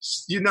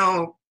 you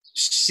know,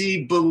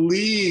 she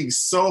believes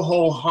so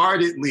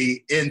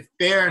wholeheartedly in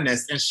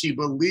fairness, and she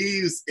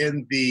believes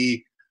in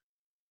the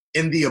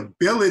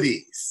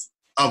abilities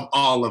of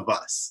all of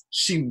us.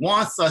 She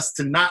wants us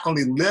to not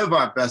only live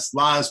our best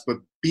lives, but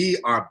be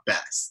our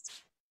best.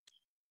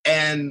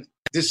 And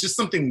there's just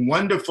something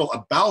wonderful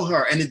about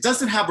her. And it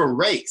doesn't have a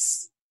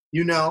race,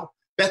 you know?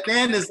 Beth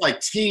Ann is like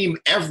team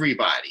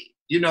everybody.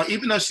 You know,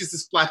 even though she's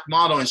this Black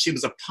model and she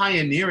was a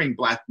pioneering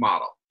Black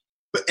model,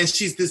 and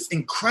she's this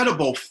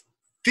incredible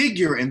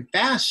figure in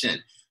fashion.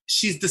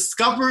 She's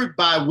discovered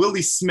by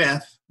Willie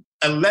Smith,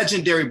 a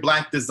legendary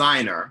Black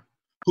designer,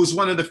 who's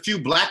one of the few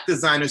Black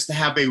designers to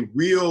have a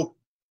real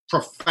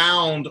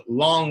profound,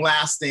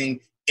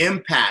 long-lasting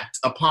impact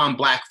upon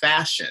Black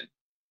fashion.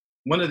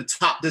 One of the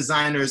top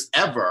designers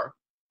ever.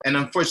 And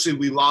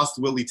unfortunately, we lost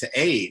Willie to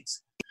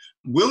AIDS.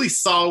 Willie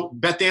saw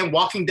Beth Ann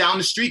walking down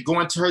the street,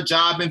 going to her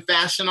job in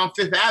fashion on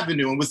Fifth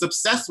Avenue, and was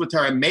obsessed with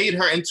her and made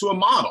her into a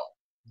model.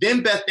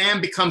 Then Beth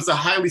Ann becomes a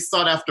highly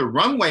sought after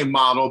runway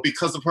model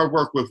because of her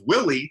work with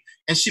Willie,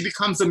 and she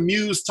becomes a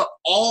muse to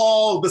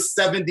all the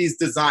 70s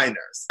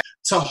designers,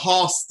 to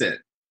Halston,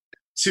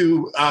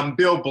 to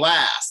Bill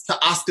Blass, to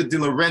Oscar de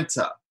la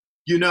Renta.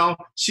 You know,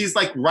 she's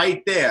like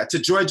right there, to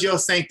Giorgio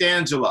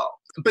Sant'Angelo.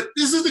 But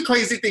this is the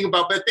crazy thing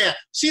about Beth Ann.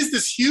 She's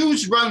this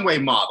huge runway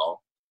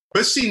model,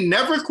 but she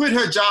never quit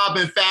her job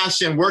in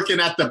fashion working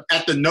at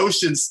the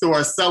Notion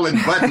store selling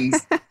buttons.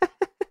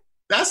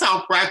 That's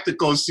how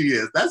practical she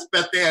is. That's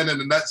Beth Ann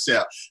in a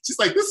nutshell. She's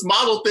like, this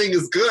model thing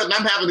is good and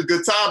I'm having a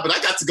good time, but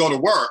I got to go to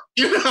work.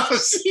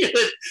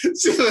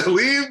 She would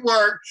leave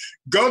work,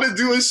 go to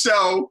do a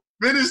show,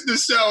 finish the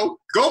show,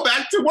 go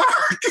back to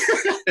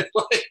work.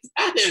 Like,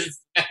 that is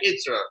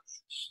major.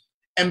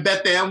 And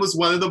Beth Ann was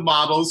one of the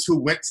models who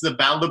went to the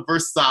Battle of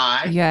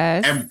Versailles.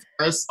 Yes. And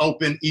Paris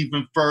opened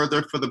even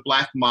further for the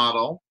Black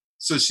model.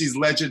 So she's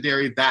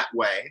legendary that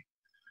way.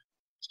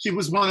 She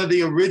was one of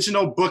the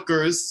original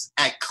bookers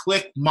at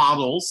Click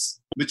Models,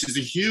 which is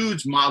a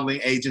huge modeling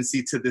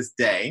agency to this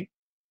day.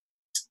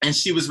 And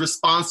she was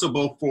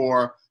responsible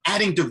for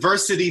adding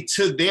diversity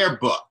to their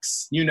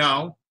books.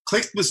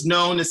 Click was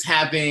known as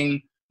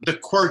having the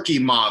quirky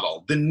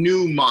model, the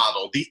new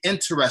model, the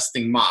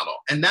interesting model.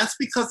 And that's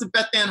because of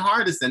Beth Ann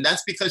Hardison.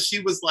 That's because she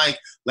was like,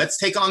 let's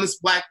take on this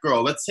Black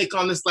girl. Let's take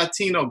on this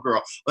Latino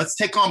girl. Let's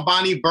take on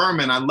Bonnie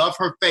Berman. I love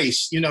her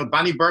face.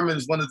 Bonnie Berman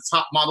is one of the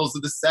top models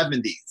of the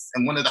 70s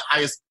and one of the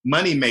highest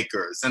money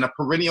makers and a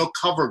perennial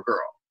cover girl.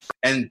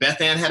 And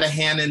Beth Ann had a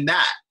hand in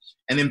that.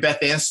 And then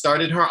Beth Ann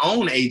started her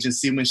own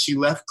agency when she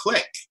left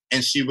Click.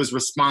 And she was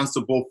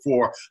responsible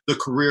for the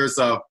careers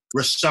of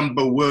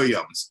Rashumba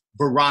Williams,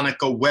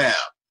 Veronica Webb,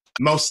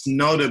 most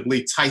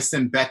notably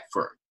Tyson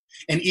Beckford.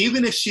 And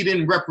even if she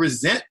didn't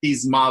represent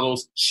these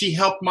models, she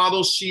helped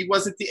models she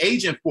wasn't the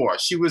agent for.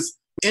 She was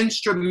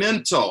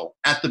instrumental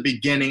at the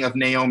beginning of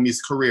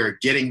Naomi's career,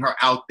 getting her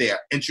out there,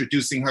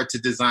 introducing her to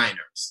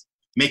designers,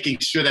 making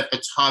sure that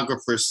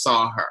photographers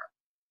saw her,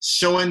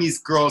 showing these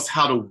girls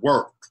how to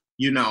work,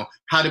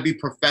 how to be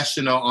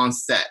professional on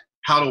set,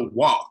 how to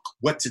walk,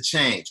 what to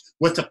change,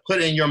 what to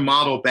put in your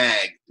model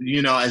bag,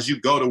 as you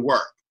go to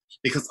work.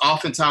 Because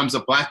oftentimes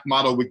a Black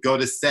model would go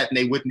to set and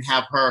they wouldn't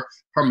have her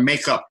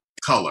makeup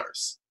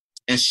colors,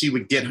 and she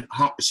would get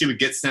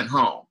sent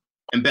home.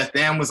 And Beth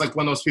Ann was like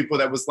one of those people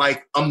that was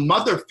like a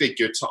mother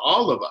figure to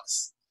all of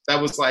us.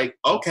 That was like,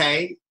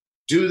 okay,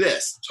 do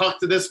this, talk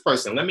to this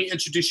person, let me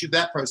introduce you to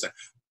that person.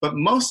 But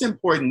most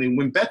importantly,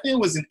 when Beth Ann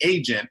was an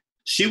agent,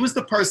 she was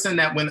the person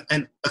that when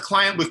a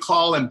client would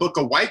call and book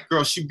a white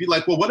girl, she'd be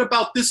like, well, what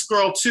about this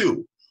girl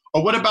too?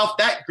 Or what about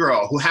that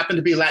girl who happened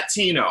to be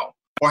Latino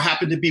or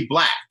happened to be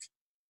Black?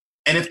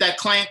 And if that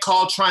client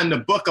called trying to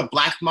book a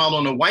Black model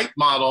and a white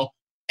model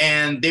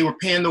and they were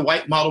paying the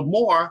white model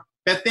more,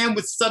 Beth Ann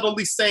would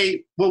subtly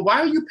say, well, why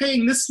are you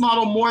paying this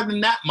model more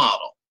than that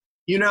model?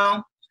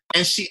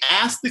 And she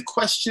asked the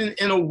question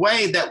in a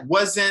way that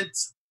wasn't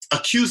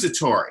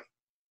accusatory.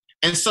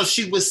 And so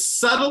she was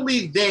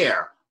subtly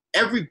there.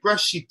 Every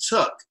breath she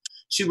took,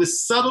 she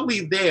was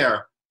subtly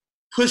there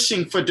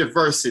pushing for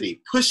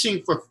diversity,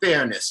 pushing for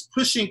fairness,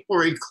 pushing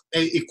for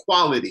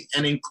equality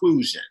and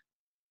inclusion.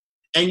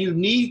 And you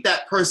need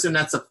that person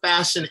that's a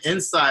fashion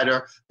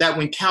insider that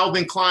when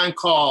Calvin Klein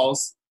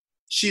calls,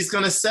 she's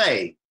going to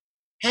say,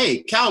 hey,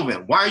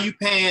 Calvin, why are you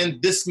paying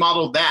this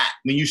model that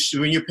when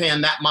you're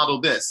paying that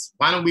model this?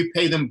 Why don't we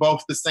pay them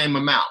both the same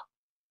amount?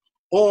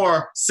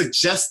 Or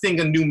suggesting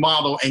a new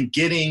model and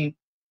getting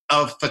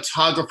a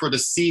photographer to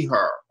see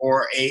her,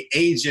 or an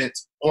agent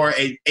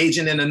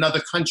in another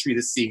country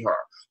to see her,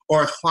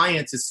 or a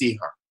client to see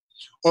her.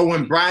 Or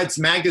when Brides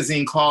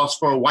Magazine calls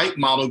for a white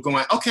model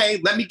going, okay,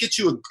 let me get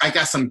you, I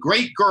got some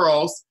great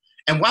girls,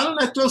 and why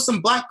don't I throw some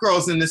Black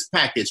girls in this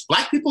package?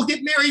 Black people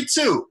get married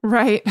too.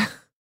 Right.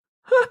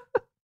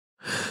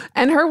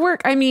 And her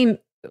work,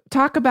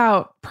 talk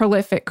about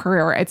prolific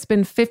career. It's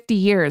been 50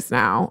 years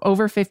now,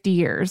 over 50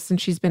 years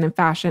since she's been in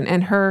fashion.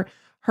 And her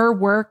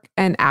work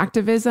and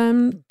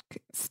activism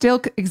still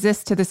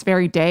exists to this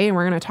very day. And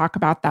we're going to talk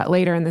about that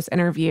later in this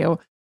interview.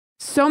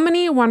 So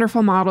many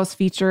wonderful models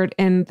featured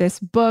in this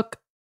book,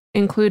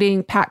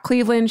 including Pat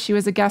Cleveland. She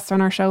was a guest on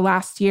our show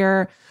last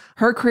year.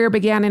 Her career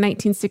began in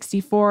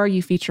 1964.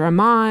 You feature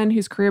Iman,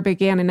 whose career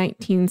began in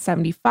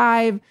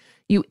 1975.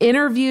 You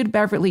interviewed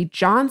Beverly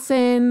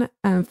Johnson,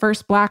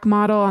 first Black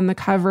model on the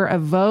cover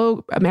of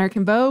Vogue,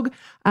 American Vogue,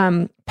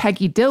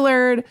 Peggy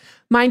Dillard.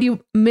 Mind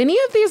you, many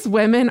of these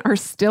women are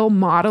still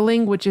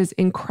modeling, which is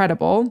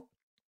incredible.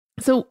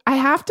 So I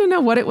have to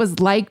know what it was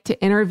like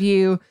to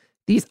interview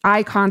these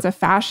icons of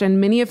fashion,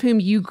 many of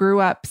whom you grew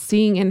up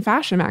seeing in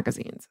fashion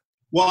magazines.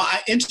 Well,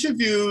 I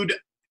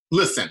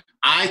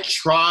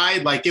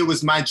tried like it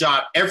was my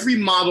job. Every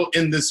model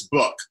in this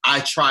book, I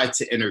tried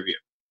to interview.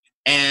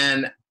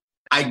 And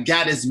I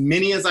got as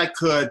many as I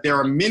could. There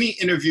are many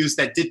interviews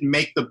that didn't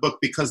make the book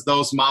because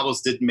those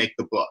models didn't make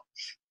the book.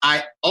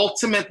 I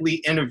ultimately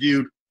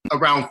interviewed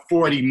around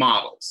 40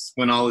 models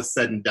when all is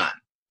said and done.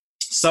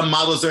 Some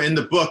models are in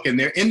the book and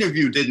their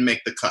interview didn't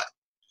make the cut.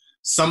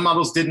 Some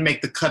models didn't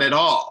make the cut at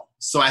all.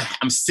 So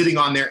I'm sitting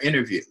on their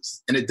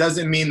interviews. And it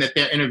doesn't mean that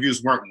their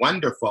interviews weren't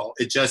wonderful.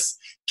 It just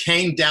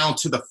came down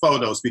to the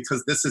photos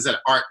because this is an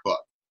art book.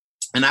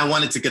 And I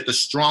wanted to get the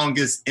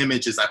strongest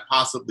images I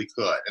possibly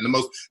could and the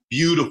most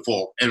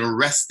beautiful and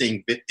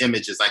arresting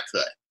images I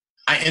could.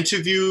 I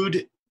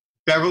interviewed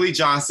Beverly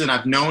Johnson,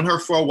 I've known her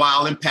for a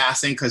while in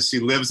passing because she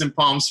lives in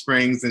Palm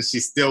Springs and she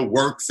still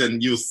works,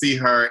 and you'll see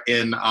her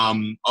in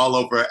all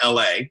over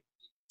LA.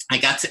 I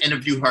got to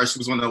interview her. She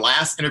was one of the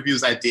last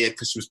interviews I did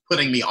because she was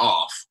putting me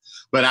off,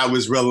 but I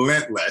was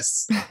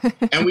relentless.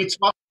 And we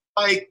talked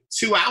like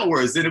 2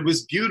 hours and it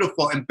was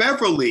beautiful. And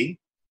Beverly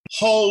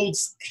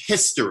holds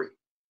history.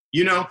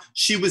 You know,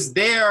 she was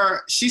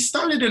there. She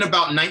started in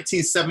about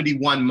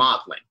 1971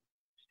 modeling,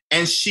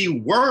 and she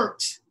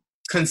worked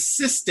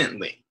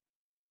consistently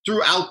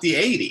throughout the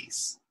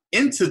 80s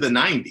into the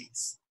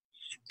 90s.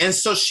 And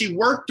so she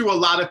worked through a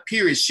lot of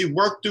periods. She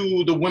worked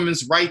through the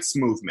women's rights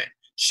movement.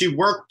 She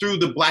worked through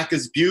the Black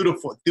is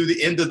Beautiful, through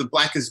the end of the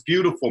Black is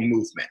Beautiful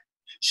movement.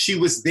 She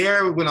was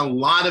there when a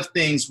lot of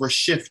things were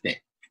shifting.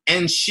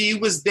 And she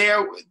was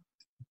there.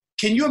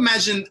 Can you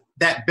imagine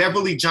that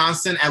Beverly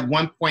Johnson at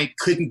one point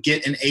couldn't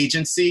get an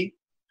agency?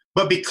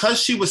 But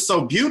because she was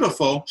so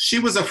beautiful, she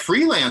was a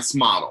freelance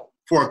model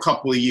for a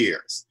couple of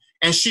years.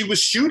 And she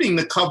was shooting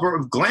the cover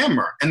of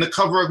Glamour and the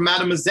cover of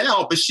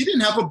Mademoiselle, but she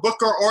didn't have a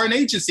booker or an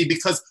agency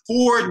because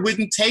Ford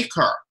wouldn't take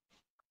her.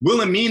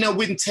 Wilhelmina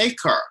wouldn't take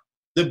her.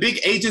 The big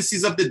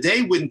agencies of the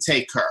day wouldn't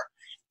take her.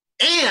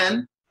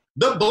 And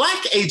the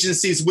Black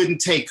agencies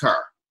wouldn't take her.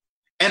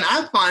 And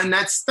I find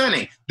that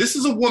stunning. This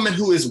is a woman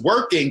who is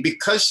working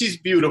because she's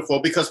beautiful,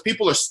 because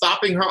people are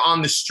stopping her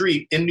on the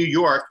street in New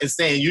York and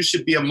saying, you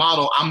should be a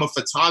model. I'm a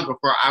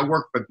photographer. I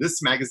work for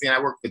this magazine. I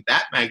work for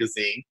that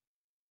magazine.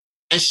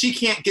 And she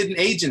can't get an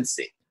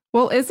agency.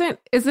 Well, isn't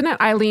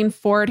it Eileen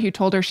Ford who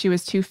told her she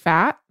was too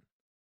fat?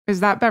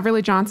 Is that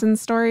Beverly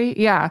Johnson's story?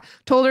 Yeah.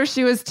 Told her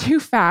she was too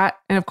fat.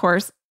 And of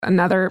course,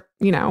 another,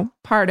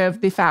 part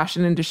of the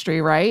fashion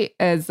industry, right?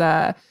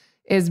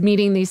 Is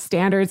meeting these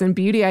standards and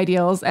beauty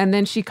ideals. And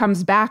then she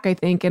comes back, I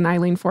think, and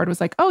Eileen Ford was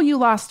like, oh, you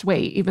lost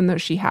weight, even though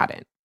she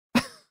hadn't.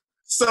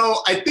 So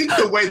I think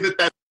the way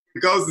that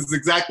goes is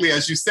exactly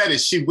as you said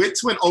it. She went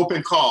to an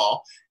open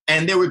call,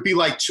 and there would be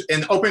like,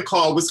 an open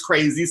call was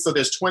crazy. So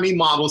there's 20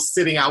 models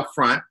sitting out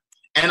front.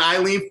 And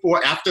Eileen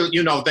Ford, after,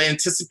 the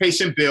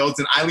anticipation builds,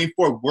 and Eileen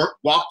Ford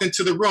walked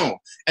into the room,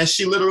 and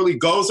she literally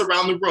goes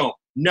around the room.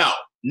 No,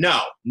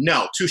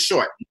 too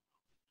short.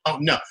 Oh,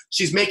 no.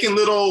 She's making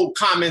little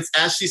comments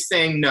as she's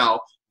saying no.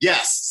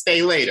 Yes,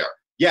 stay later.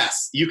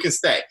 Yes, you can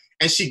stay.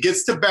 And she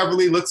gets to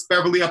Beverly, looks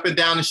Beverly up and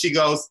down, and she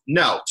goes,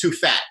 no, too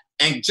fat.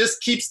 And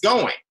just keeps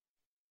going.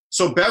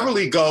 So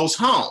Beverly goes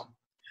home.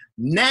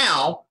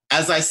 Now,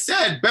 as I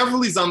said,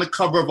 Beverly's on the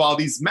cover of all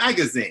these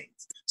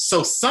magazines.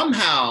 So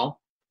somehow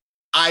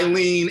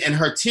Eileen and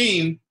her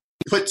team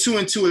put two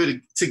and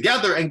two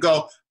together and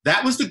go,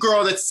 that was the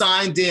girl that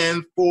signed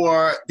in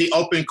for the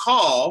open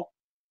call.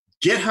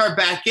 Get her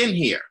back in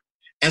here.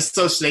 And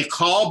so they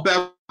call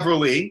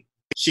Beverly.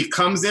 She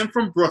comes in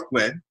from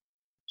Brooklyn.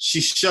 She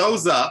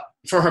shows up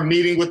for her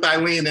meeting with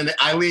Eileen, and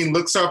Eileen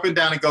looks her up and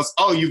down and goes,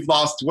 oh, you've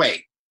lost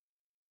weight.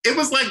 It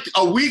was like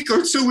a week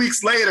or 2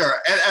 weeks later.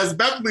 And as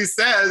Beverly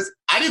says,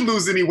 I didn't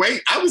lose any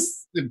weight.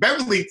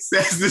 Beverly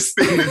says this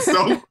thing that's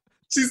so,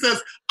 she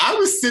says, I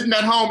was sitting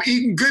at home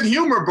eating Good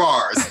Humor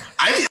bars.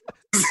 I didn't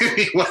lose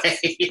any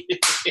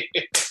weight.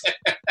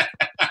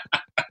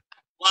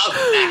 Love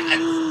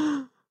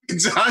that.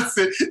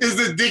 Johnson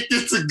is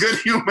addicted to Good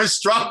Humor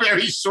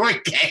strawberry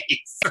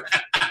shortcakes.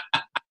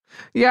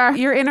 Yeah,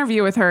 your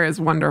interview with her is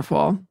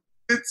wonderful.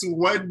 It's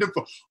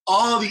wonderful.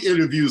 All the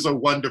interviews are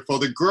wonderful.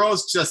 The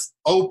girls just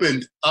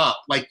opened up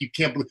like you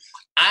can't believe.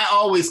 I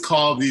always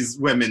call these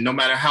women, no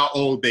matter how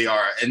old they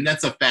are, and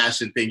that's a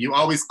fashion thing. You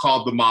always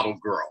call the model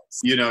girls.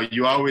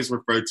 You always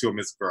refer to them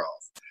as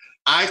girls.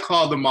 I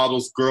call the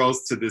models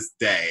girls to this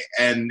day.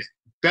 And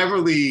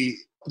Beverly,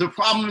 the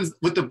problem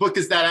with the book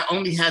is that it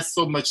only has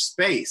so much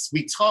space.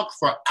 We talk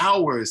for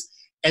hours,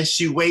 and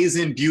she weighs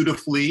in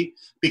beautifully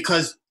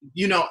because,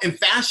 in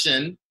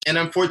fashion, and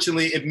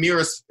unfortunately, it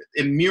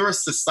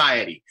mirrors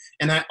society.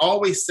 And I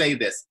always say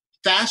this,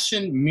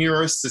 fashion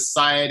mirrors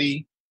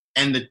society,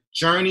 and the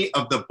journey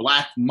of the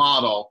Black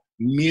model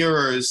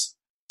mirrors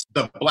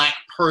the Black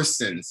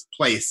person's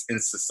place in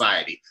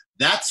society.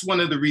 That's one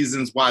of the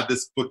reasons why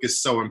this book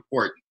is so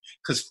important,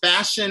 because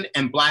fashion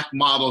and Black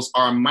models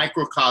are a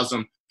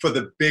microcosm for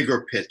the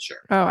bigger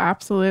picture. Oh,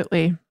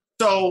 absolutely.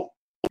 So,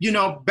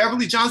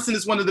 Beverly Johnson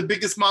is one of the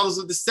biggest models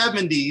of the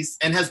 70s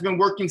and has been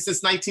working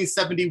since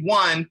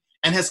 1971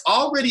 and has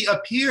already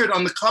appeared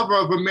on the cover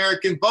of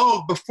American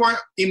Vogue before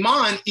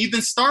Iman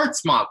even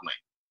starts modeling.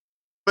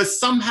 But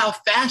somehow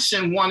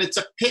fashion wanted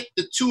to pit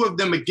the two of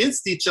them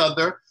against each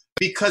other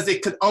because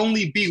it could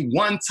only be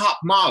one top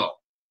model,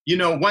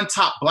 one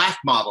top Black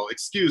model,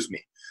 excuse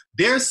me.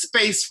 There's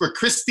space for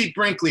Christy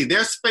Brinkley.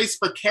 There's space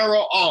for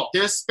Carol Alt.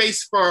 There's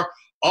space for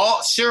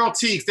all Cheryl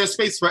Teagues. There's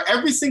space for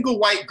every single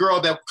white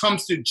girl that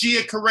comes to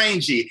Gia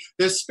Karangi.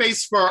 There's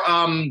space for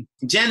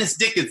Janice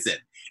Dickinson.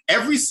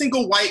 Every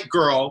single white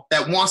girl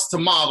that wants to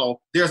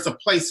model, there's a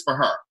place for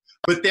her.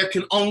 But there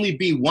can only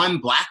be one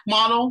Black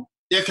model.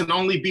 There can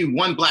only be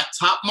one Black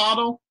top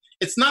model.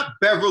 It's not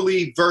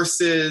Beverly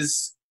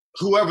versus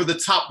whoever the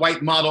top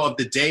white model of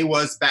the day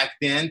was back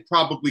then,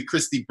 probably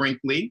Christy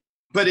Brinkley.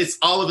 But it's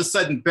all of a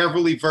sudden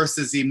Beverly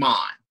versus Iman.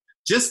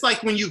 Just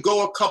like when you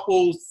go a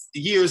couple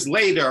years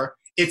later,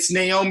 it's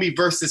Naomi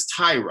versus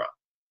Tyra.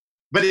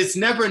 But it's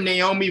never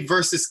Naomi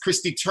versus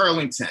Christy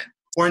Turlington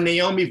or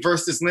Naomi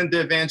versus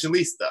Linda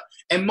Evangelista.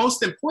 And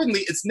most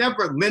importantly, it's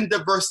never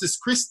Linda versus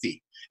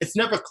Christy. It's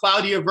never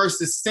Claudia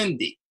versus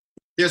Cindy.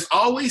 There's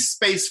always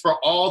space for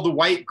all the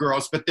white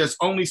girls, but there's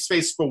only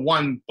space for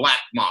one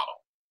black model.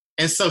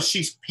 And so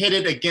she's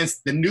pitted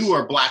against the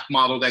newer black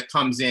model that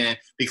comes in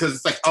because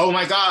it's like, oh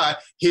my God,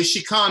 here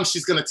she comes.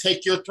 She's going to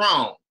take your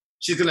throne.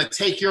 She's going to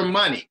take your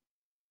money.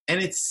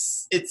 And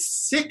it's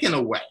sick in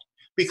a way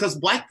because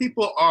black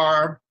people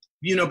are,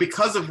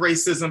 because of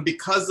racism,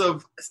 because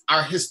of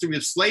our history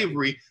of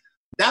slavery,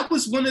 that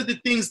was one of the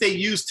things they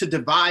used to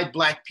divide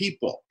black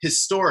people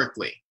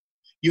historically.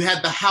 You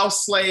had the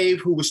house slave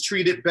who was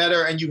treated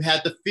better, and you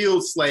had the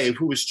field slave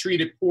who was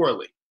treated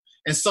poorly.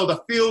 And so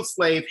the field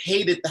slave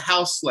hated the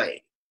house slave.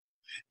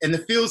 And the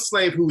field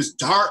slave who was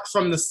dark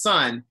from the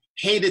sun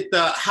hated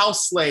the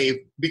house slave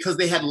because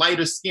they had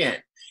lighter skin.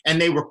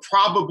 And they were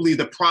probably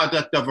the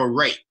product of a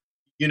rape.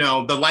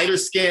 The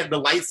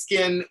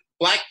light-skinned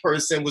black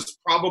person was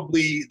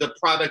probably the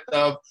product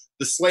of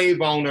the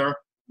slave owner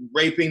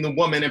raping the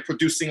woman and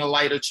producing a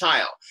lighter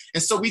child.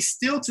 And so we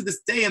still, to this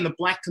day in the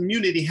black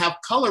community, have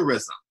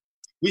colorism.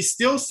 We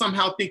still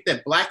somehow think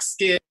that black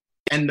skin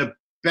and the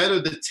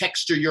better the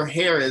texture your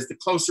hair is, the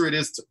closer it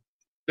is to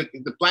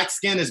the black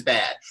skin is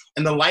bad.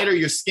 And the lighter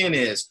your skin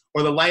is,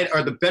 or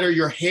the better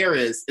your hair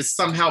is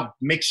somehow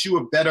makes you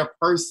a better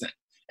person.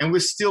 And we're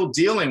still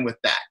dealing with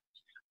that.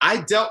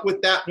 I dealt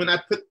with that when I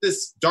put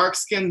this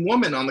dark-skinned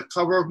woman on the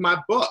cover of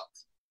my book.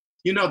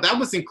 That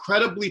was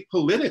incredibly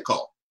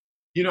political.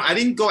 I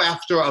didn't go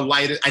after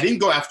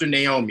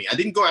Naomi. I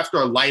didn't go after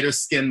a lighter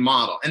skinned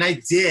model. And I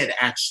did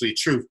actually,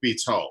 truth be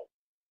told.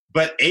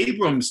 But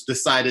Abrams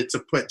decided to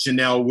put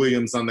Janelle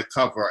Williams on the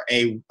cover,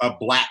 a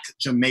black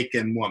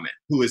Jamaican woman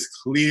who is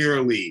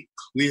clearly,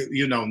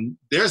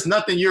 there's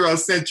nothing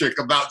Eurocentric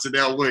about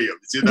Janelle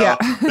Williams, Yeah.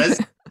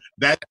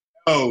 that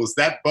nose,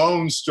 that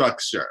bone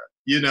structure,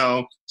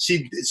 Janelle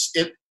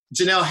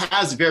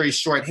has very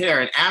short hair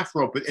and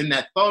afro, but in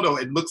that photo,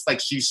 it looks like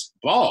she's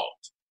bald.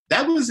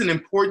 That was an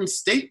important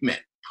statement,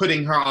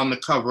 putting her on the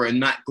cover and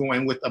not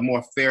going with a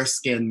more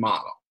fair-skinned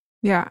model.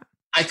 Yeah.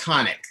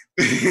 Iconic.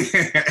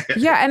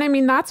 Yeah. And I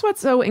mean, that's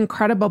what's so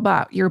incredible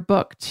about your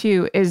book,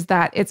 too, is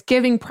that it's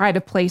giving pride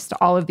of place to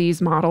all of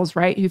these models,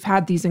 right? Who've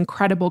had these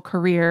incredible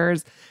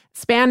careers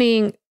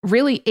spanning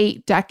really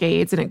 8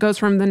 decades. And it goes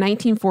from the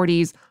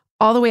 1940s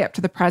all the way up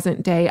to the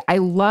present day. I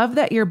love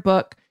that your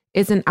book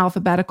is in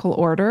alphabetical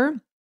order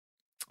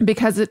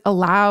because it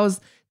allows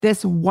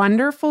this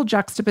wonderful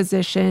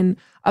juxtaposition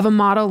of a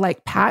model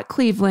like Pat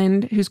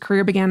Cleveland, whose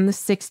career began in the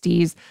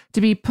 60s, to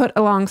be put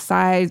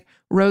alongside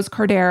Rose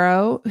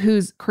Cordero,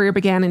 whose career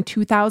began in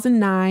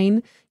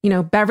 2009,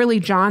 Beverly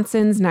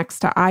Johnson's next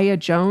to Aya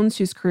Jones,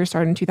 whose career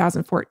started in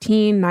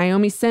 2014,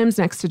 Naomi Sims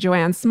next to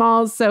Joanne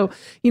Smalls. So,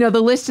 the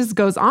list just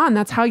goes on.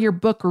 That's how your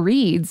book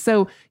reads.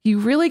 So you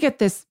really get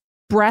this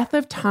breadth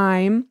of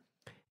time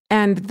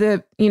and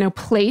the,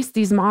 place.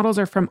 These models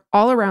are from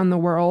all around the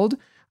world,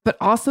 but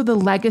also the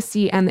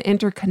legacy and the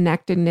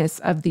interconnectedness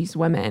of these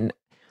women.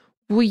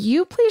 Will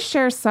you please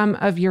share some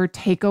of your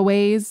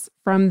takeaways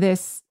from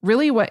this,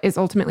 really what is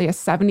ultimately a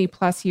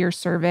 70+ year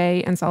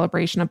survey and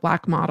celebration of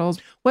Black models?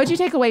 What did you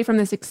take away from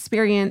this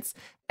experience,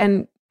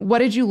 and what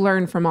did you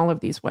learn from all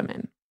of these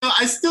women?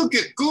 I still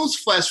get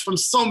gooseflesh from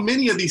so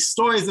many of these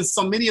stories and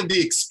so many of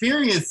the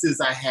experiences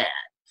I had.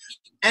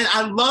 And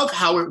I love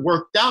how it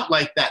worked out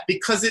like that,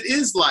 because it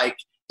is like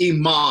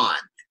Iman,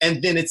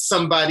 and then it's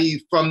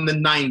somebody from the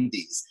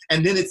 90s,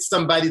 and then it's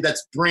somebody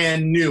that's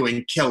brand new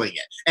and killing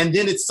it, and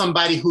then it's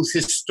somebody who's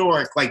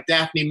historic like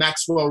Daphne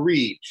Maxwell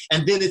Reid,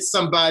 and then it's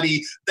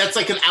somebody that's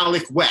like an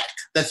Alec Weck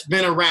that's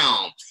been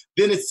around,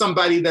 then it's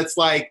somebody that's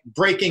like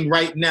breaking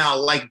right now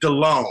like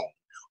Delone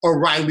or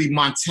Riley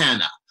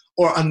Montana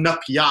or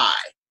Anup Yai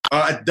or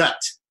Adut.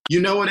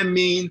 You know what I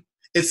mean?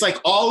 It's like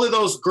all of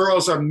those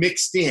girls are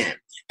mixed in,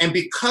 and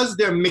because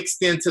they're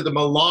mixed into the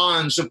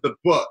melange of the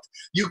book,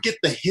 you get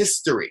the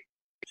history.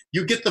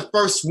 You get the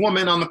first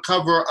woman on the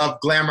cover of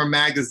Glamour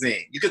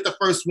magazine. You get the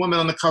first woman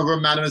on the cover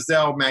of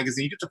Mademoiselle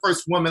magazine. You get the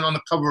first woman on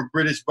the cover of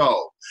British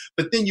Vogue.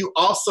 But then you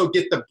also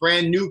get the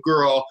brand new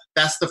girl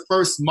that's the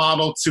first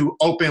model to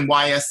open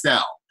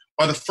YSL,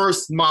 or the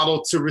first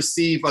model to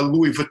receive a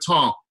Louis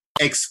Vuitton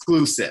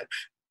exclusive,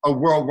 a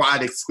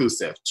worldwide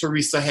exclusive,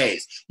 Teresa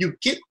Hayes. You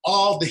get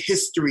all the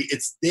history,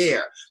 it's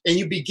there. And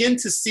you begin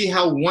to see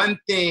how one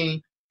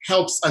thing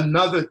helps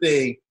another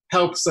thing,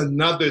 helps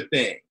another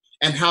thing,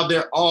 and how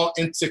they're all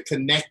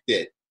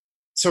interconnected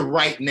to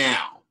right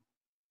now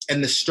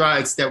and the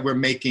strides that we're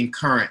making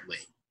currently.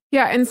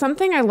 Yeah, and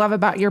something I love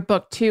about your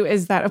book, too,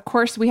 is that, of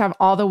course, we have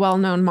all the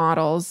well-known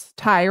models,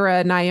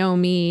 Tyra,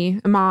 Naomi,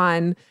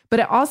 Iman, but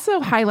it also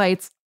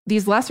highlights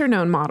these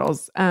lesser-known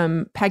models.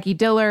 Peggy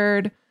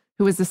Dillard,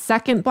 who was the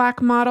second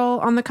Black model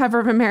on the cover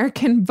of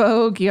American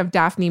Vogue. You have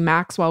Daphne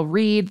Maxwell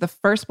Reid, the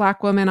first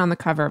Black woman on the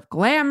cover of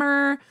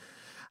Glamour.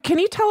 Can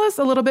you tell us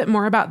a little bit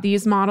more about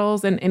these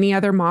models and any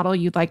other model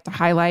you'd like to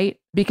highlight?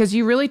 Because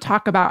you really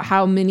talk about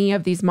how many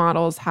of these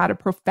models had a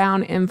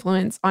profound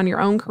influence on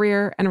your own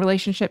career and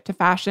relationship to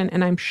fashion.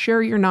 And I'm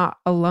sure you're not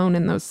alone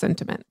in those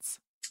sentiments.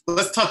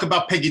 Let's talk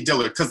about Peggy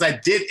Dillard, because I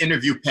did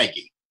interview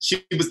Peggy.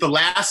 She was the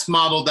last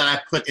model that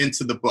I put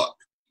into the book.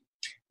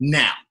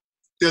 Now,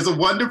 there's a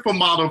wonderful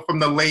model from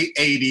the late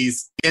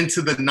 80s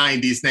into the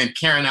 90s named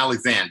Karen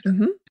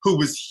Alexander, who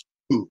was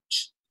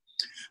huge.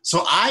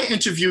 So I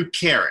interviewed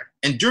Karen.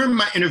 And during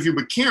my interview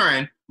with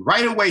Karen,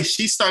 right away,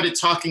 she started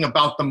talking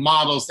about the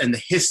models and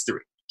the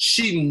history.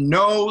 She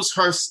knows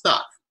her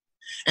stuff.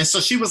 And so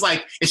she was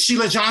like, is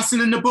Sheila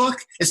Johnson in the book?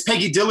 Is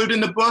Peggy Dillard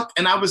in the book?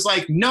 And I was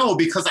like, no,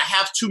 because I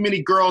have too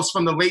many girls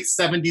from the late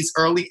 70s,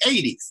 early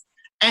 80s.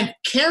 And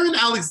Karen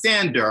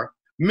Alexander,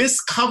 Miss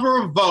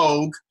Cover of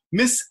Vogue,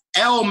 Miss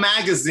Elle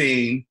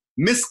Magazine,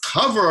 Miss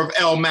Cover of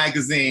Elle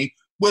Magazine,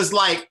 was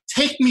like,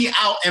 take me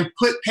out and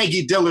put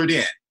Peggy Dillard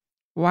in.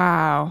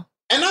 Wow.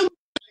 And I'm like,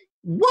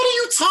 what are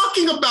you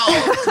talking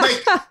about?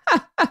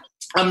 Like,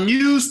 a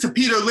muse to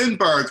Peter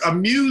Lindbergh, a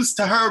muse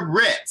to Herb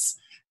Ritz.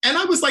 And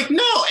I was like,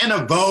 no, and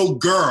a Vogue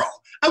girl.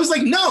 I was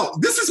like, no,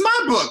 this is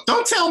my book.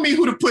 Don't tell me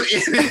who to put in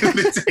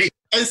the tape.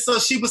 And so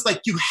she was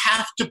like, you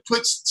have to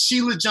put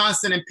Sheila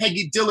Johnson, and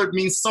Peggy Dillard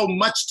means so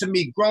much to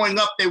me. Growing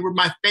up, they were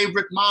my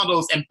favorite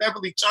models, and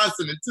Beverly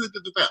Johnson. And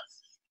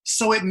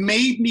so it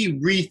made me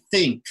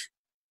rethink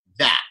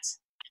that.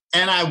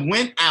 And I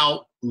went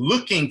out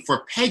looking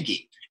for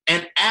Peggy.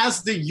 And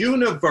as the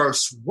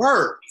universe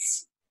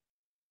works,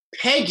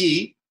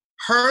 Peggy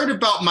heard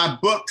about my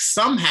book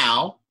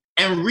somehow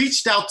and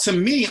reached out to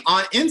me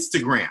on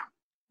Instagram.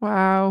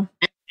 Wow.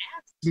 And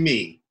asked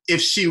me if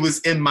she was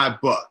in my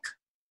book.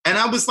 And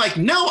I was like,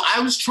 no, I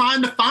was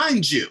trying to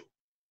find you.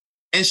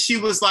 And she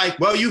was like,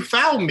 well, you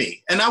found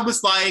me. And I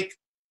was like,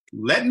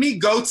 let me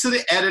go to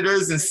the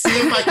editors and see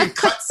if I can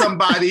cut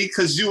somebody,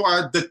 because you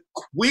are the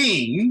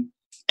queen.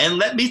 And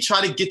let me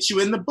try to get you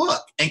in the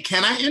book. And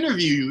can I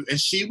interview you? And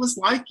she was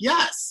like,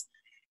 yes.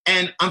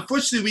 And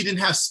unfortunately, we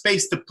didn't have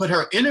space to put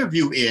her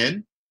interview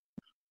in.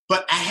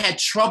 But I had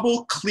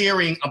trouble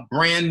clearing a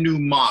brand new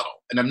model.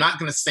 And I'm not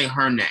going to say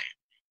her name.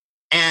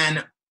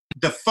 And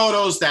the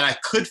photos that I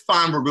could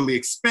find were really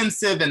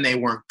expensive and they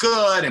weren't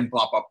good and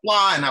blah, blah,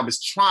 blah. And I was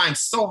trying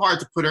so hard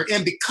to put her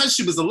in because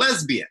she was a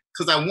lesbian,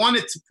 because I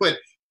wanted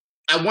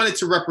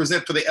to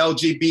represent for the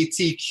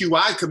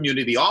LGBTQI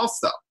community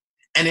also.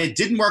 And it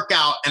didn't work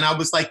out. And I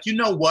was like, you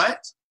know what?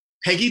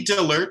 Peggy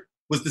Dillard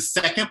was the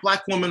second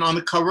Black woman on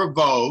the cover of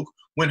Vogue.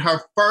 When her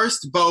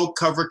first Vogue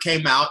cover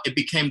came out, it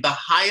became the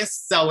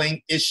highest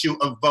selling issue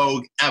of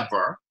Vogue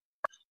ever,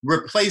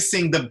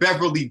 replacing the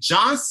Beverly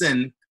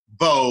Johnson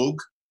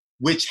Vogue,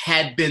 which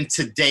had been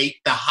to date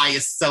the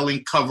highest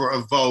selling cover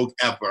of Vogue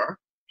ever.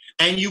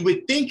 And you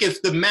would think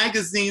if the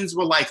magazines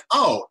were like,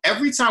 oh,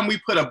 every time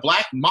we put a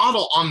Black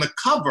model on the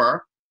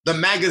cover, the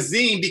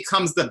magazine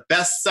becomes the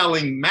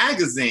best-selling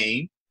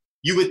magazine,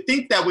 you would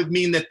think that would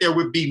mean that there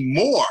would be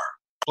more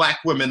Black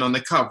women on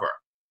the cover.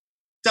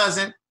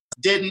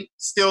 Didn't,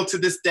 still to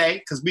this day,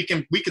 because we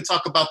can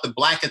talk about the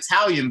Black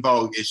Italian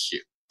Vogue issue.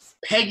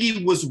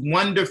 Peggy was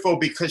wonderful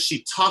because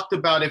she talked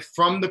about it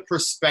from the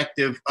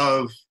perspective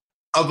of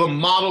a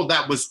model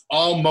that was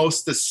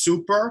almost a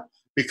super,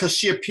 because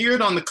she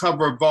appeared on the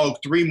cover of Vogue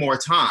 3 more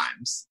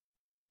times.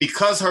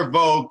 Because her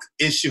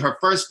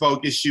first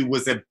Vogue issue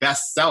was a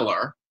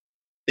bestseller,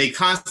 they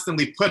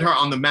constantly put her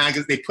on the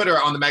magazine. They put her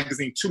on the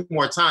magazine 2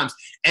 more times,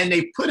 and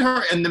they put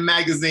her in the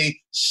magazine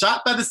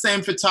shot by the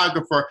same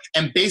photographer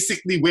and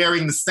basically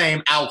wearing the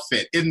same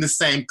outfit in the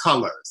same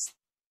colors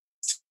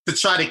to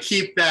try to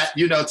keep that,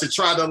 to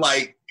try to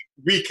like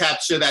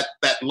recapture that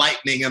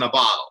lightning in a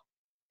bottle.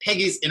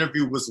 Peggy's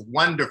interview was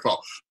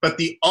wonderful, but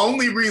the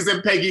only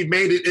reason Peggy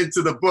made it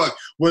into the book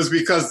was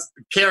because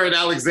Karen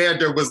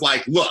Alexander was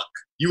like, look,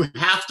 you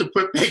have to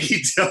put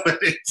Peggy Dillard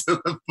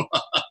into the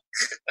book.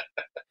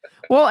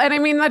 Well, and I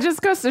mean, that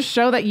just goes to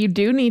show that you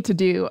do need to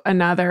do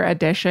another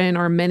edition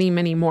or many,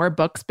 many more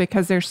books,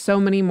 because there's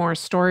so many more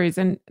stories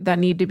that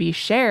need to be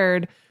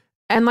shared.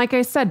 And like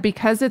I said,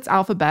 because it's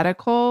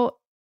alphabetical,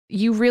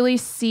 you really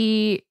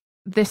see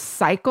this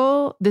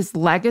cycle, this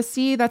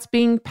legacy that's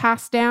being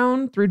passed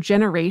down through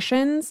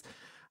generations.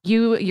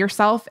 You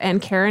yourself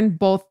and Karen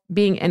both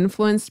being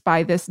influenced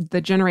by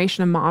the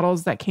generation of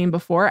models that came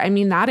before. I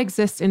mean, that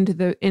exists into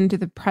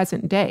the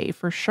present day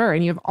for sure.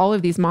 And you have all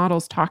of these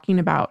models talking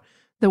about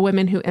the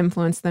women who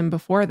influenced them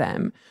before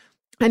them.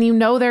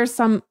 And there's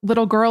some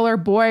little girl or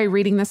boy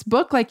reading this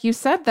book, like you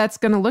said, that's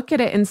going to look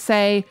at it and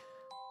say,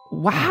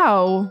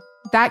 wow,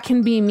 that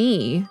can be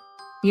me,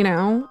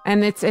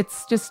 and it's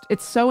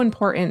so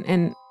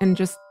important and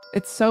just,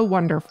 it's so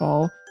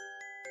wonderful.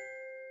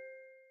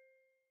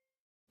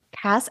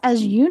 Cass,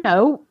 as you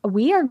know,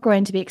 we are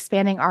going to be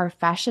expanding our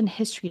fashion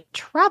history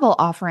travel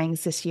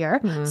offerings this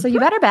year. Mm-hmm. So you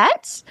better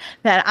bet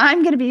that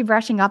I'm going to be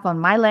brushing up on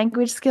my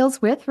language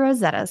skills with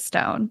Rosetta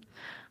Stone.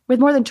 With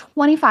more than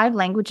 25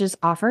 languages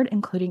offered,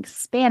 including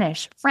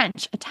Spanish,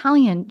 French,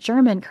 Italian,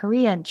 German,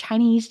 Korean,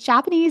 Chinese,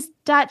 Japanese,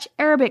 Dutch,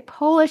 Arabic,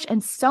 Polish,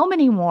 and so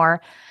many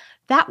more,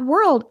 That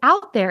world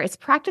out there is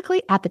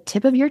practically at the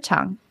tip of your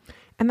tongue.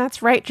 And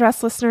that's right,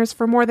 dress listeners.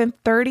 For more than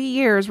 30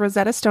 years,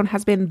 Rosetta Stone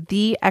has been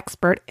the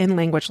expert in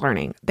language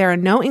learning. There are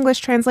no English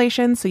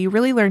translations, so you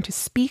really learn to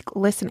speak,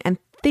 listen, and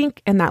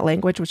think in that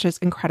language, which is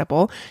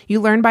incredible. You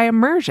learn by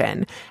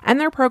immersion, and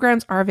their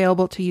programs are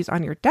available to use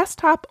on your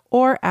desktop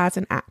or as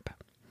an app.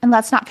 And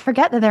let's not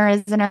forget that there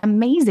is an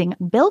amazing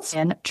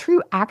built-in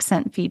true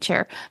accent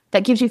feature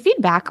that gives you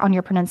feedback on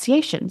your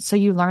pronunciation, so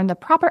you learn the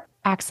proper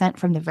accent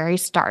from the very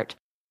start.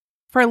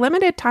 For a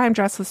limited time,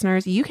 dress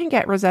listeners, you can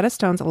get Rosetta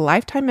Stone's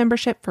lifetime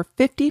membership for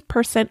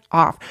 50%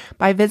 off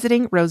by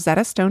visiting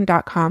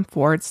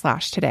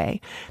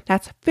rosettastone.com/today.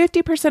 That's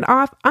 50%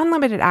 off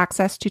unlimited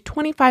access to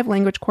 25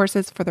 language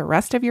courses for the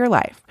rest of your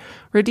life.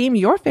 Redeem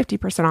your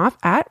 50% off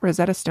at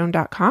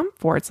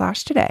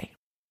rosettastone.com/today.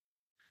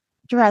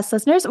 Dress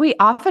listeners, we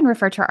often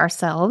refer to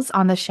ourselves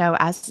on the show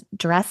as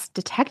dress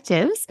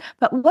detectives,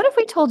 but what if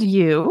we told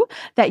you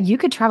that you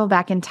could travel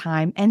back in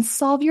time and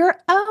solve your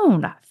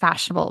own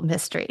fashionable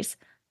mysteries?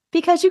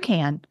 Because you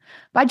can,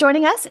 by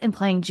joining us in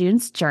playing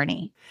June's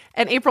Journey.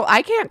 And April,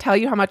 I can't tell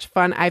you how much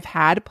fun I've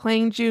had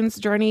playing June's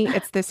Journey.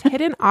 It's this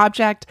hidden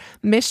object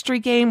mystery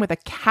game with a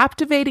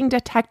captivating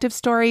detective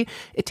story.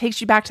 It takes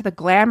you back to the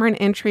glamour and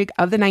intrigue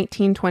of the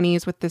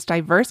 1920s with this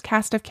diverse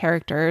cast of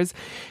characters.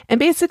 And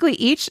basically,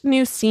 each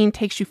new scene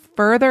takes you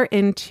further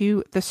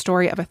into the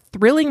story of a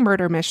thrilling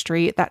murder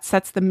mystery that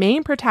sets the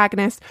main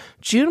protagonist,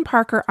 June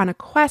Parker, on a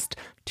quest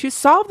to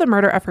solve the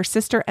murder of her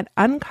sister and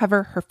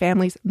uncover her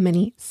family's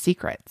many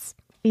secrets.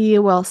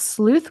 You will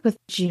sleuth with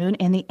June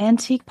in the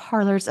antique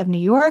parlors of New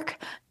York,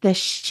 the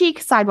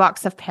chic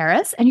sidewalks of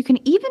Paris, and you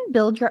can even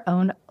build your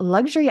own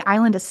luxury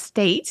island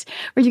estate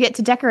where you get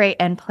to decorate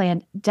and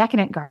plant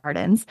decadent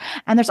gardens.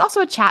 And there's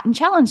also a chat and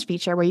challenge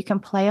feature where you can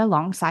play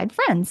alongside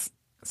friends.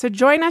 So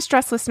join us,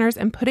 dress listeners,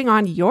 in putting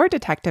on your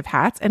detective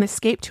hats and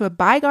escape to a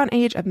bygone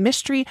age of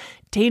mystery,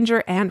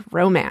 danger, and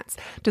romance.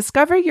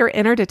 Discover your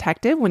inner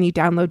detective when you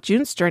download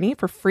June's Journey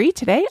for free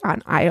today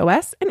on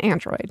iOS and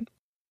Android.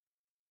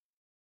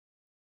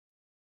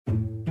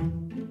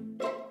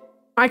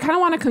 I kind of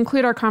want to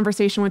conclude our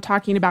conversation with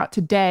talking about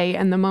today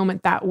and the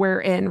moment that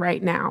we're in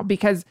right now,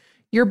 because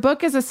your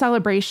book is a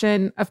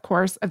celebration, of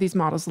course, of these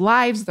models'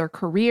 lives, their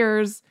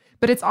careers,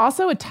 but it's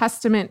also a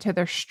testament to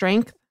their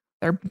strength,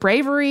 their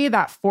bravery,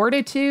 that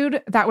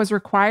fortitude that was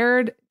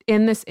required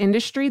in this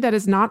industry that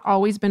has not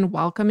always been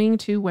welcoming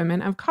to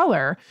women of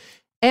color.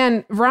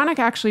 And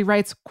Veronica actually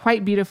writes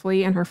quite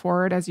beautifully in her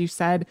foreword, as you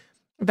said,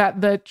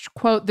 that the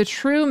quote, the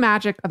true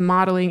magic of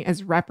modeling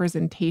is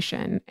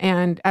representation.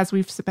 And as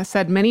we've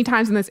said many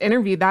times in this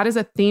interview, that is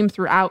a theme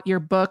throughout your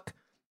book.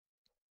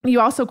 You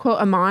also quote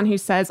Aman, who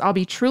says, "I'll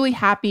be truly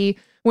happy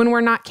when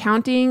we're not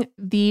counting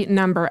the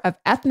number of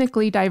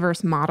ethnically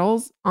diverse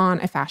models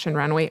on a fashion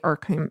runway or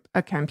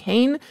a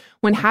campaign,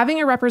 when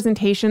having a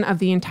representation of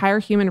the entire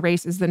human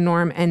race is the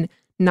norm and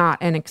not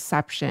an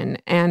exception."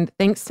 And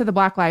thanks to the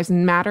Black Lives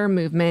Matter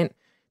movement,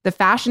 the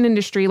fashion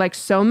industry, like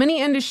so many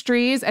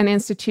industries and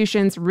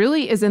institutions,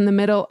 really is in the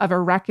middle of a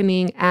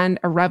reckoning and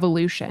a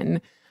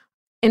revolution.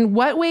 In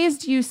what ways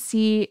do you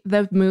see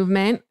the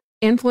movement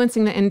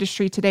influencing the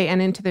industry today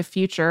and into the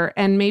future?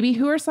 And maybe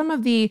who are some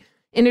of the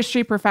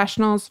industry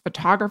professionals,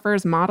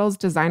 photographers, models,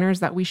 designers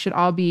that we should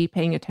all be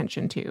paying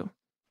attention to?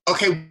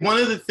 Okay, one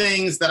of the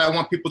things that I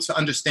want people to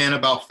understand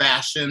about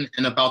fashion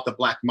and about the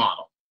Black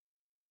model,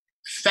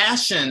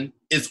 fashion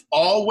is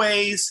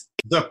always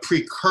the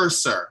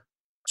precursor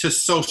to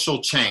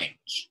social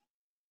change.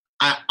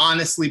 I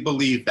honestly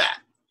believe that.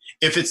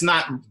 If it's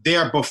not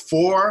there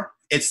before,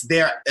 it's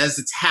there as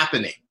it's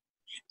happening,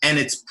 and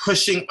it's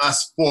pushing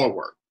us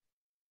forward,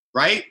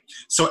 right?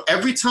 So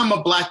every time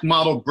a Black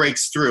model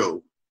breaks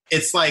through,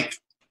 it's like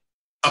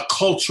a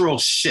cultural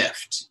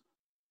shift.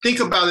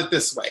 Think about it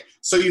this way.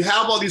 So you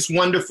have all these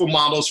wonderful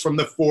models from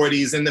the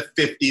 40s and the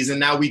 50s,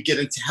 and now we get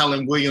into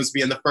Helen Williams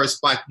being the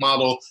first Black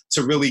model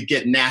to really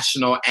get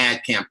national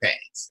ad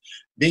campaigns.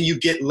 Then you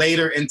get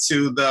later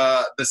into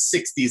the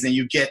 60s, and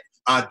you get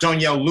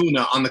Danielle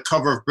Luna on the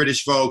cover of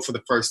British Vogue for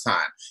the first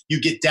time.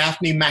 You get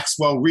Daphne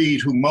Maxwell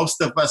Reid, who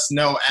most of us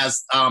know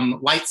as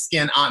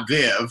light-skinned Aunt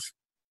Viv,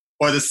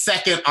 or the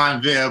second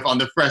Aunt Viv on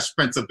The Fresh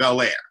Prince of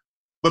Bel-Air.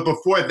 But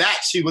before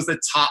that, she was a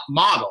top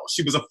model.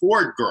 She was a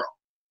Ford girl.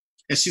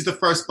 And she's the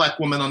first Black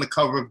woman on the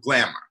cover of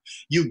Glamour.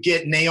 You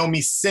get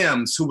Naomi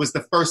Sims, who was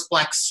the first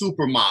Black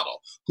supermodel,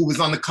 who was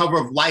on the cover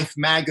of Life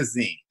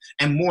magazine,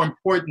 and more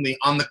importantly,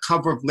 on the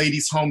cover of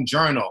Ladies' Home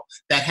Journal,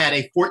 that had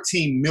a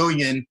 14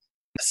 million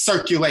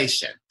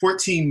circulation,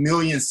 14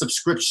 million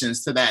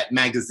subscriptions to that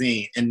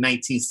magazine in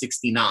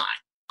 1969.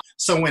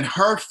 So when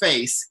her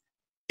face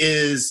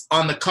is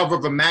on the cover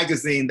of a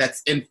magazine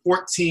that's in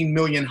 14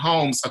 million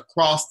homes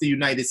across the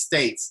United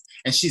States,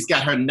 and she's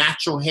got her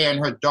natural hair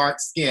and her dark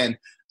skin,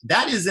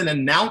 that is an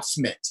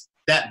announcement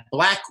that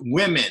Black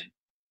women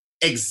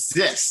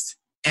exist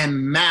and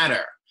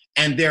matter,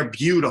 and they're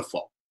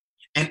beautiful.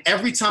 And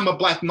every time a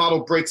Black model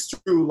breaks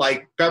through,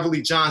 like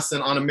Beverly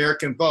Johnson on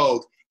American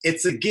Vogue,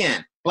 it's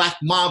again, Black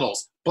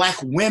models, Black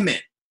women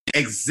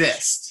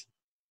exist.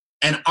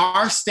 And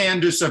our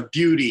standards of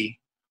beauty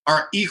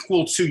are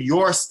equal to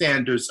your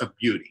standards of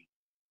beauty,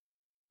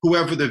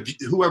 whoever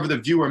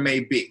the viewer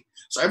may be.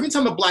 So every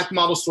time a Black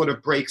model sort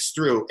of breaks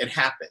through, it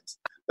happens.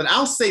 But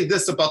I'll say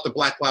this about the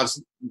Black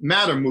Lives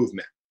Matter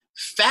movement.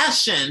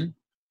 Fashion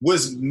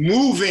was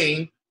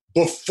moving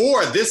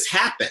before this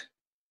happened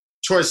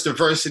towards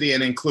diversity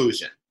and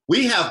inclusion.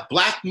 We have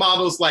Black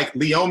models like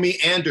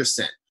Leomi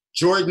Anderson,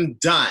 Jordan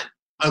Dunn,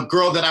 a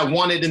girl that I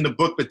wanted in the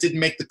book but didn't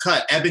make the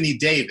cut, Ebony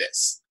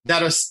Davis,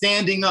 that are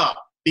standing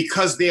up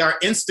because they are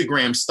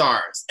Instagram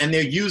stars and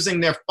they're using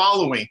their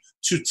following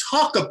to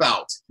talk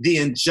about the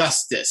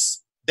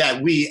injustice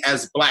that we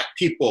as Black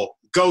people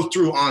go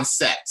through on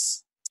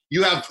sets.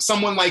 You have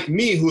someone like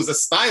me who's a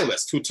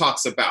stylist who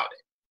talks about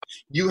it.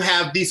 You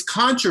have these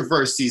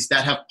controversies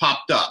that have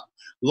popped up,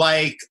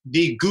 like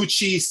the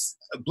Gucci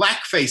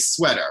blackface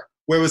sweater,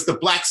 where it was the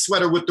black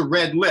sweater with the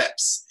red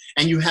lips.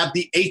 And you have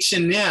the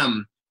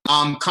H&M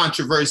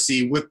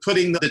controversy with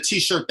putting the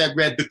t-shirt that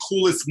read "the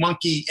coolest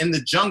monkey in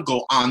the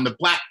jungle" on the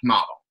Black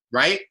model,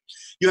 right?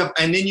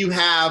 And then you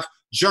have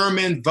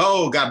German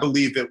Vogue, I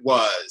believe it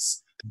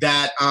was,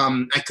 that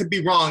I could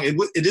be wrong.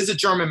 It is a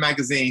German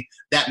magazine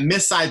that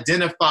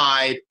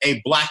misidentified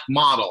a Black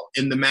model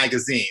in the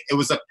magazine. It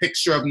was a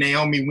picture of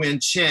Naomi Wen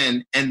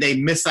Chin, and they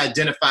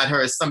misidentified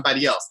her as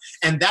somebody else.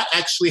 And that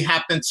actually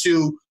happened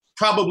to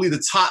probably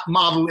the top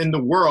model in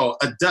the world,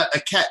 a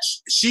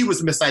catch. She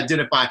was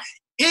misidentified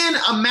in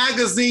a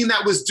magazine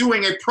that was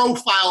doing a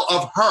profile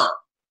of her.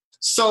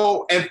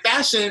 So, and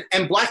fashion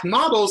and Black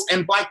models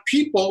and Black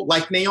people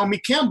like Naomi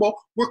Campbell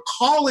were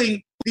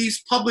calling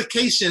these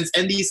publications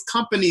and these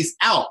companies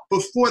out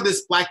before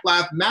this Black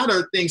Lives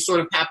Matter thing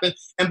sort of happened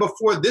and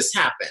before this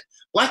happened.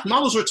 Black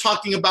models were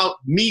talking about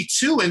Me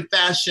Too in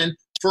fashion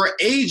for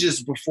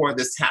ages before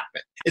this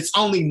happened. It's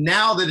only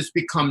now that it's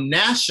become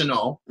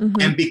national,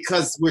 and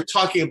because we're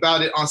talking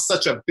about it on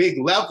such a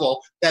big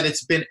level that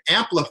it's been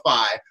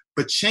amplified.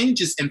 But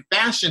changes in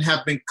fashion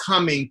have been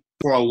coming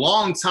for a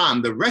long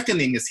time. The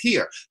reckoning is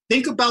here.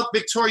 Think about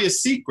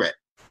Victoria's Secret.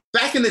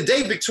 Back in the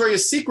day,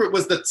 Victoria's Secret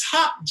was the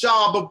top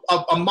job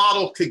a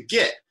model could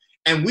get.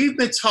 And we've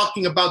been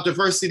talking about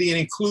diversity and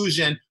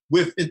inclusion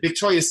with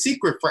Victoria's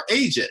Secret for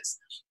ages.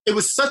 It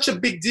was such a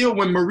big deal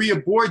when Maria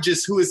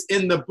Borges, who is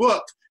in the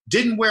book,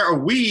 didn't wear a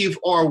weave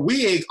or a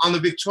wig on the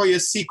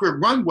Victoria's Secret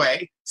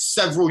runway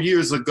several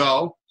years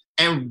ago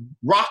and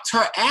rocked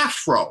her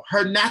afro,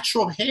 her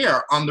natural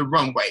hair on the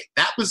runway.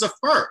 That was a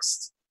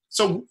first.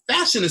 So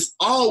fashion is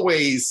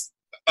always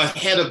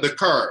ahead of the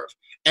curve.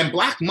 And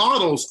Black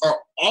models are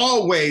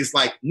always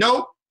like,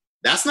 nope,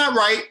 that's not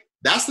right.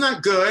 That's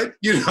not good.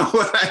 You know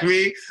what I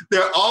mean?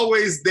 They're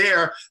always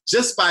there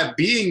just by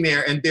being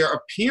there and their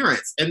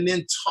appearance, and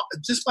then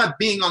just by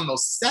being on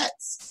those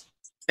sets.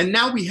 And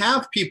now we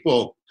have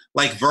people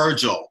like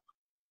Virgil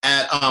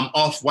at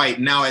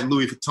Off-White, now at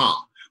Louis Vuitton.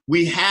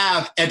 We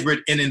have Edward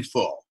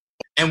Enninful,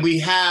 and we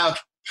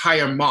have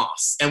Pyer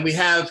Moss, and we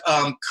have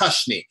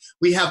Kushni.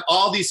 We have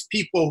all these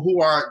people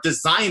who are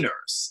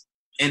designers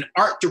and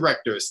art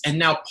directors, and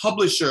now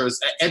publishers.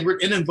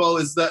 Edward Enninful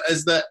is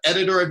the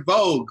editor at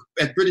Vogue,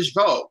 at British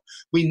Vogue.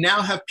 We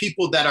now have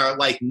people that are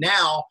like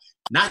now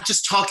not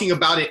just talking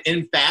about it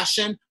in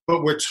fashion,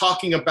 but we're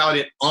talking about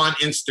it on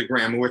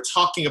Instagram, and we're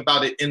talking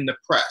about it in the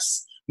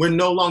press. We're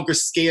no longer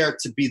scared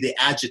to be the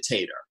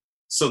agitator.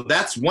 So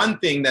that's one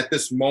thing that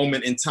this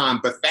moment in time,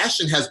 but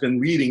fashion has been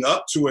leading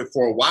up to it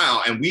for a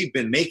while, and we've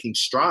been making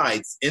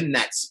strides in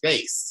that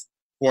space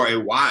for a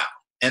while.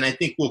 And I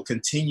think we'll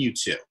continue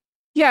to.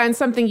 Yeah, and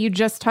something you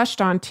just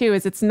touched on too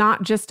is it's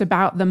not just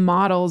about the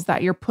models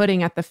that you're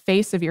putting at the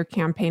face of your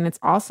campaign. It's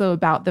also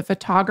about the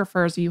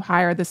photographers you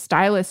hire, the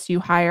stylists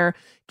you hire,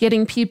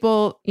 getting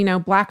people,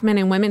 Black men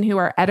and women who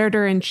are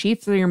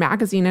editor-in-chiefs of your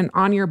magazine and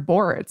on your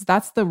boards.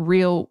 That's the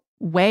real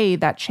way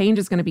that change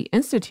is going to be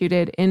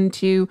instituted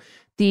into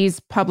these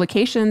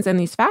publications and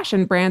these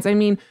fashion brands. I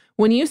mean,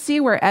 when you see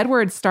where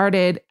Edward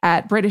started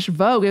at British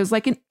Vogue, it was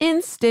like an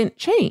instant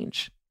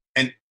change.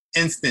 An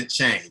instant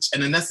change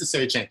and a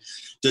necessary change.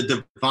 The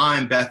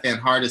divine Beth Ann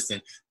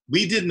Hardison,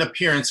 we did an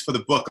appearance for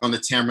the book on the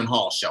Tamron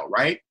Hall show,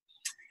 right?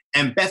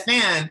 And Beth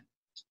Ann,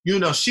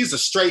 she's a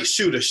straight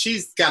shooter.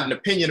 She's got an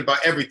opinion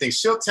about everything.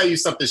 She'll tell you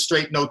something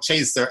straight, no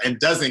chaser, and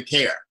doesn't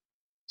care.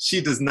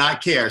 She does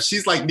not care.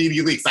 She's like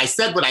Nene Leakes. I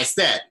said what I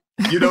said.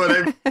 You know what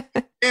I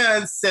mean?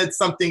 And said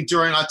something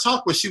during our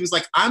talk where she was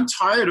like, I'm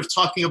tired of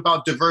talking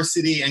about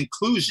diversity and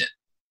inclusion.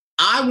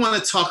 I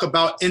want to talk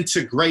about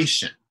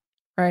integration.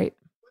 Right.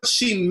 What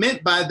she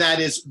meant by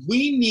that is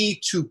we need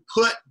to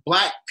put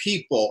Black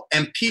people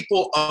and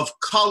people of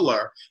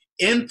color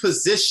in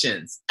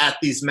positions at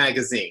these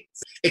magazines.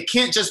 It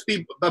can't just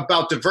be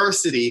about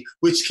diversity,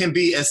 which can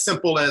be as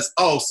simple as,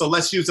 so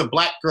let's use a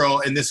Black girl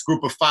in this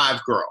group of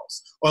 5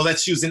 girls, or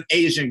let's use an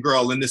Asian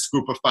girl in this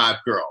group of 5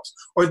 girls.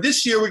 Or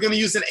this year, we're going to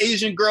use an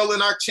Asian girl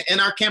in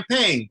our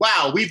campaign.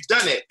 Wow, we've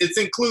done it. It's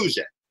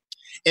inclusion.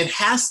 It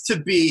has to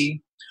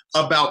be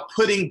about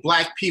putting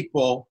Black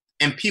people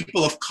and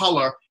people of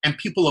color and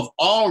people of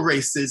all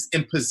races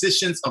in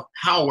positions of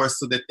power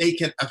so that they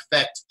can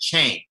affect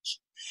change.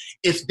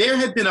 If there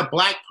had been a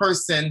Black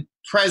person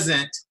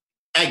present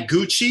at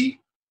Gucci,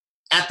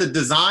 at the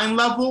design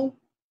level,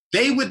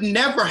 they would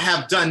never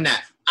have done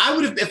that. I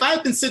would have, if I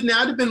had been sitting there,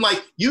 I'd have been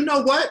like, you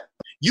know what?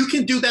 You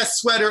can do that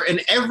sweater in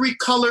every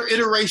color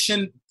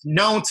iteration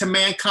known to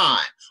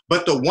mankind.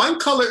 But the one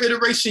color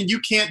iteration you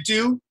can't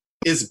do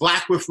is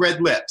black with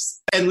red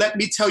lips. And let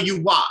me tell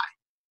you why.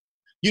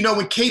 You know,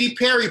 when Katy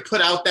Perry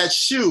put out that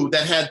shoe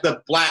that had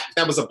the black,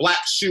 that was a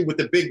black shoe with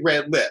the big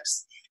red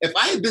lips. If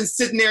I had been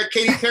sitting there at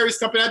Katy Perry's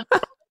company,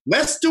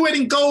 let's do it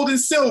in gold and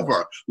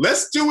silver.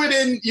 Let's do it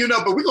in,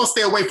 but we're going to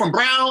stay away from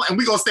brown and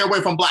we're going to stay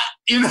away from black.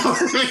 You know,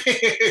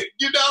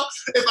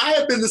 if I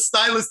had been the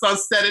stylist on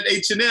set at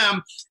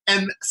H&M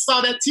and saw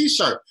that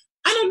t-shirt,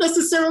 I don't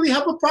necessarily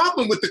have a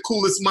problem with the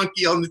coolest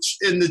monkey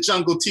in the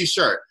jungle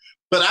t-shirt.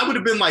 But I would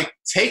have been like,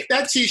 take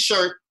that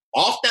t-shirt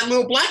off that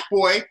little black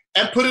boy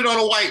and put it on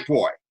a white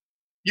boy.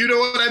 You know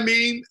what I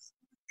mean?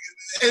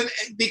 And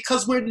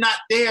because we're not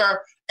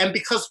there and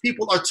because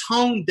people are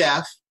tone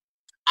deaf,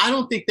 I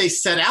don't think they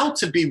set out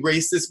to be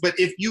racist, but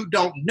if you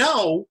don't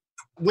know,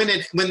 when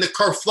the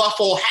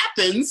kerfluffle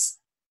happens,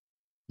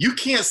 you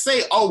can't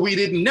say, oh, we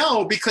didn't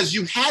know, because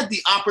you had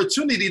the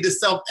opportunity to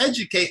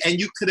self-educate and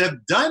you could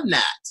have done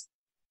that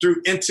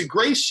through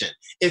integration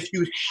if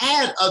you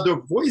had other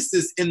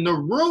voices in the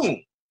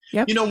room.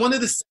 Yep. One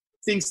of the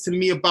things to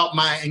me about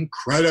my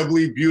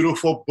incredibly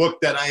beautiful book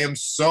that I am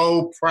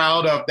so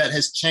proud of, that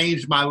has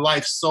changed my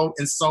life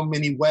in so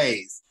many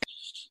ways,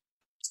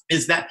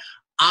 is that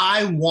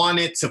I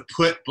wanted to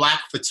put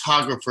Black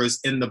photographers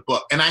in the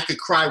book. And I could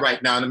cry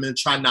right now, and I'm going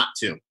to try not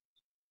to.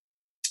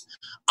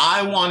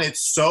 I wanted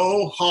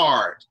so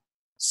hard,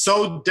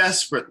 so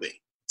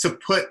desperately to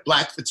put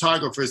Black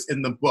photographers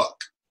in the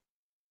book.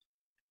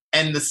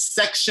 And the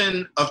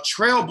section of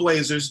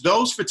Trailblazers,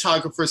 those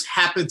photographers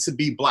happened to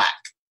be Black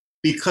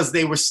because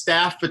they were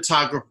staff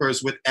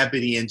photographers with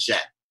Ebony and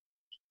Jet.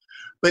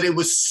 But it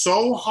was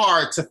so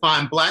hard to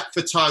find Black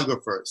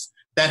photographers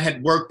that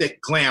had worked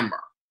at Glamour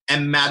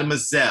and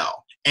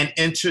Mademoiselle and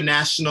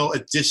international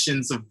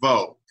editions of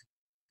Vogue,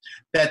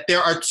 that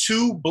there are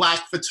 2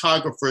 Black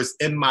photographers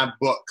in my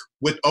book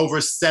with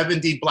over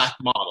 70 Black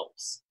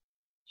models.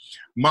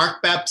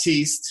 Mark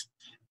Baptiste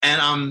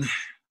and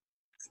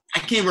I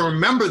can't even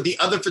remember the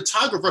other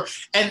photographer.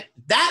 And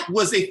that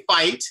was a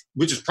fight,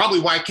 which is probably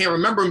why I can't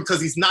remember him,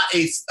 because he's not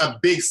a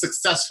big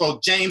successful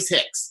James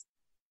Hicks.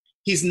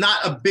 He's not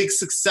a big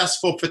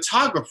successful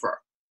photographer.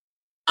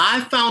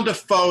 I found a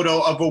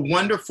photo of a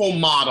wonderful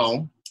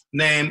model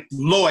named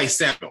Lois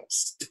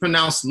Samuels. It's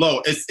pronounced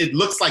Lois. It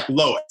looks like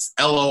Lois,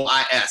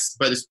 Lois,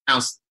 but it's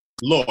pronounced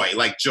Loy,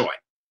 like joy.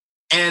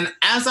 And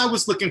as I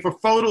was looking for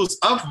photos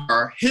of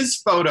her, his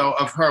photo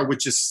of her,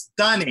 which is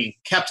stunning,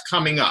 kept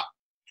coming up.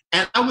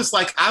 And I was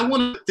like, I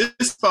want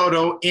this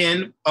photo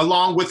in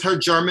along with her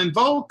German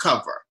Vogue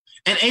cover.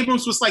 And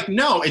Abrams was like,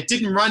 no, it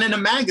didn't run in a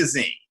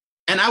magazine.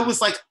 And I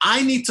was like,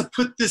 I need to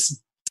put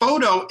this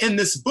photo in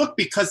this book,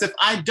 because if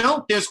I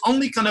don't, there's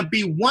only going to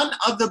be one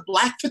other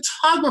Black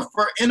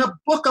photographer in a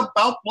book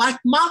about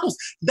Black models.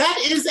 That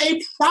is a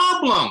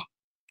problem.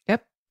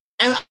 Yep.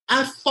 And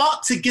I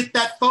fought to get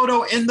that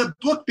photo in the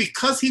book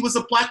because he was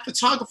a Black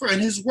photographer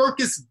and his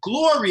work is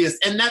glorious.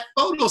 And that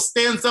photo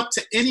stands up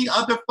to any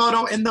other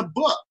photo in the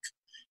book.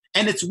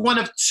 And it's one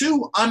of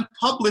 2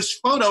 unpublished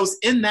photos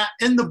in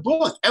the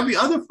book. Every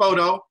other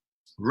photo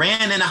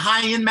ran in a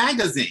high-end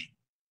magazine.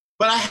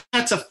 But I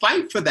had to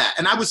fight for that.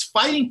 And I was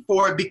fighting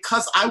for it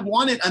because I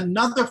wanted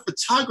another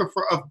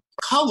photographer of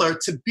color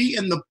to be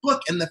in the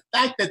book. And the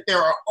fact that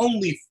there are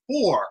only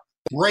 4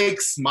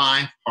 breaks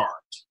my heart.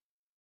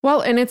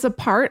 Well, and it's a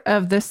part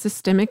of the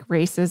systemic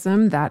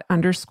racism that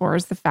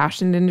underscores the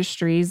fashion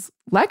industry's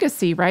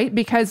legacy, right?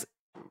 Because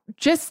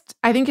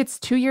I think it's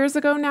 2 years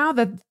ago now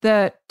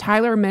that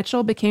Tyler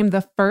Mitchell became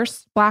the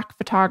first Black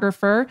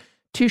photographer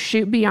to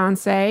shoot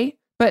Beyonce,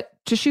 but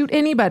to shoot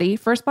anybody,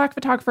 first Black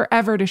photographer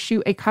ever to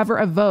shoot a cover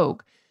of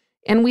Vogue.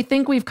 And we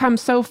think we've come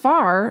so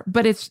far,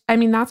 but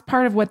that's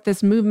part of what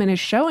this movement is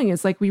showing,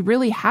 is like, we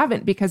really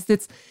haven't, because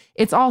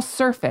it's all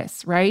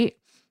surface, right?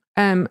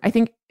 I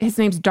think his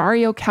name's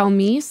Dario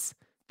Calmese,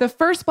 the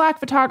first Black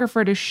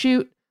photographer to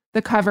shoot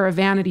the cover of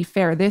Vanity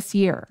Fair this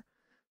year.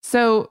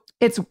 So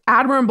it's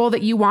admirable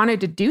that you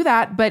wanted to do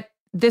that, but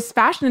this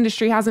fashion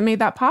industry hasn't made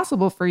that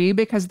possible for you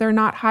because they're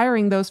not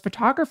hiring those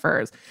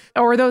photographers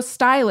or those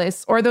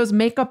stylists or those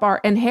makeup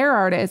art and hair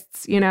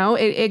artists.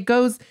 It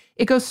goes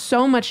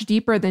so much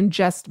deeper than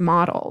just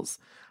models.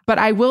 But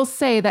I will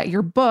say that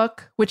your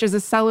book, which is a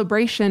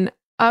celebration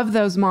of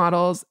those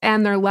models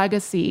and their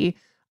legacy,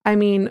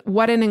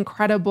 what an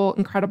incredible,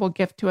 incredible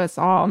gift to us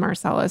all,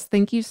 Marcellas.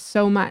 Thank you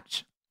so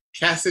much.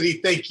 Cassidy,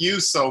 thank you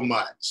so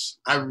much.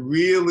 I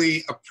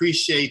really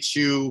appreciate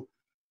you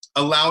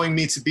allowing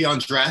me to be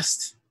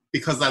undressed,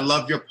 because I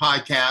love your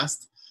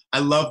podcast. I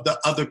love the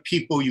other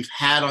people you've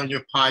had on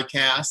your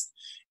podcast,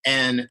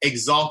 and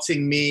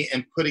exalting me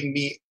and putting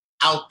me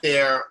out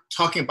there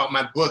talking about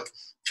my book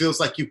feels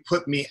like you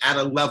put me at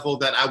a level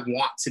that I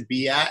want to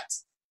be at.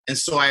 And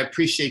so I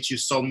appreciate you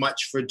so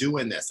much for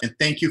doing this. And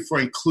thank you for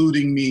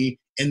including me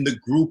in the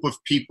group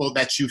of people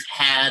that you've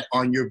had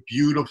on your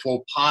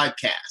beautiful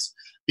podcast.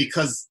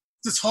 because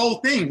this whole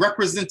thing,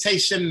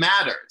 representation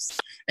matters.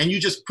 And you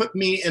just put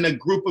me in a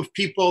group of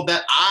people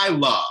that I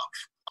love,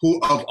 who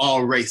of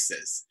all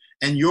races.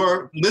 And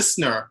your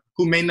listener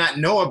who may not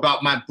know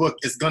about my book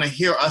is going to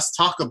hear us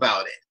talk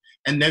about it.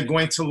 And they're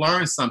going to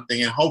learn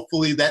something. And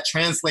hopefully that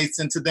translates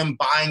into them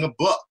buying a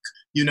book,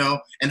 you know,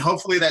 and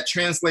hopefully that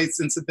translates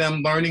into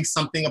them learning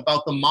something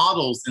about the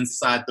models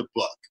inside the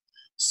book.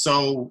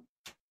 So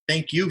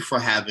thank you for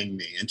having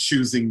me and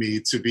choosing me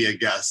to be a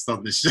guest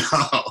on the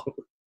show.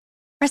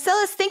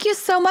 Marcellas, thank you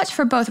so much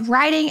for both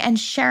writing and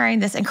sharing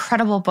this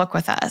incredible book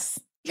with us.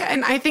 Yeah,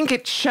 and I think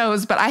it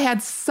shows, but I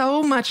had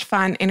so much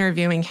fun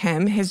interviewing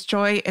him. His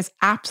joy is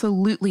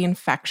absolutely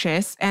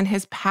infectious, and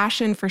his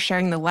passion for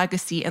sharing the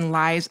legacy and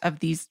lives of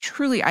these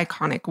truly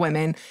iconic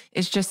women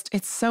is just,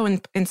 it's so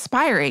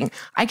inspiring.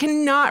 I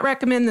cannot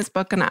recommend this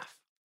book enough.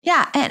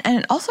 Yeah,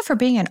 and also for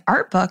being an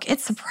art book,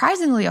 it's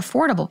surprisingly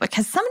affordable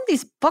because some of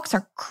these books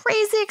are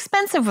crazy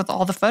expensive with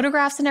all the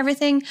photographs and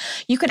everything.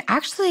 You can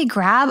actually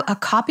grab a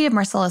copy of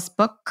Marcellas'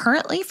 book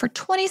currently for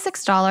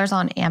 $26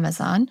 on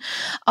Amazon.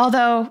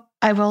 Although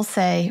I will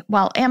say,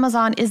 while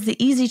Amazon is the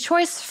easy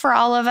choice for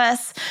all of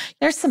us,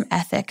 there's some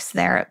ethics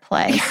there at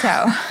play.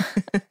 So,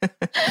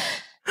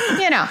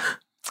 you know,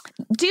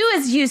 do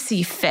as you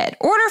see fit.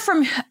 Order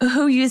from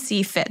who you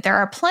see fit. There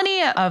are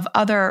plenty of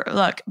other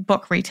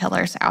book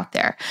retailers out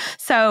there.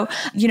 So,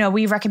 you know,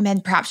 we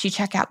recommend perhaps you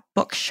check out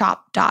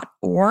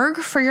bookshop.org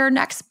for your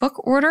next book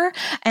order.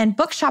 And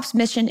Bookshop's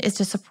mission is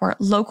to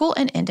support local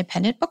and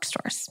independent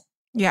bookstores.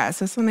 Yeah,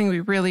 so something we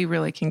really,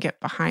 really can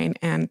get behind,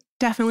 and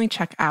definitely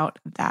check out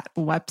that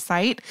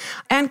website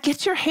and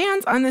get your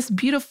hands on this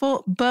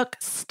beautiful book,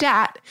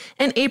 Stat.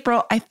 In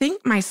April, I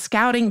think my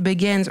scouting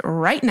begins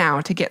right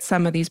now to get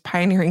some of these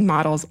pioneering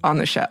models on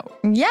the show.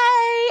 Yay!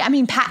 I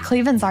mean, Pat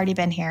Cleveland's already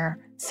been here.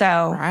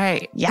 So,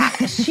 right. Yeah,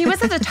 she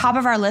was at the top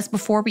of our list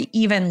before we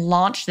even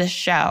launched this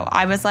show.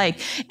 I was like,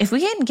 if we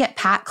can get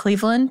Pat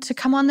Cleveland to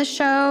come on the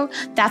show,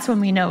 that's when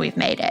we know we've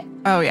made it.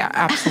 Oh, yeah,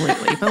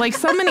 absolutely. But like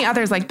so many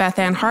others, like Beth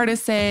Ann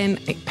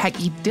Hardison, like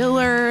Peggy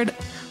Dillard,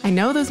 I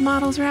know those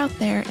models are out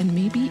there, and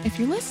maybe if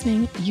you're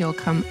listening, you'll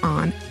come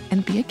on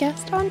and be a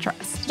guest on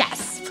Dressed.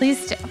 Yes,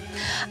 please do.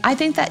 I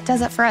think that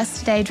does it for us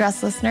today,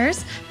 Dressed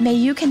listeners. May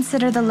you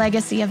consider the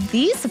legacy of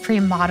these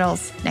supreme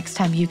models next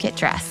time you get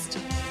dressed.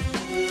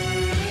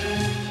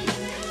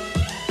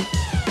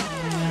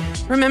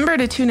 Remember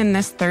to tune in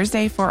this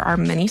Thursday for our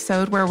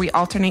mini-sode where we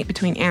alternate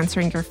between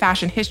answering your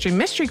fashion history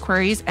mystery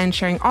queries and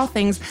sharing all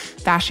things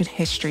fashion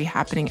history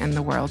happening in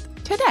the world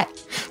today.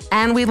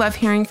 And we love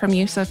hearing from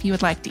you, so if you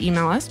would like to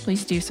email us,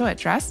 please do so at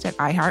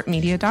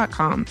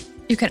dressed@iheartmedia.com.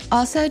 You can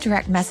also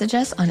direct message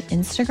us on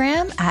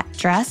Instagram at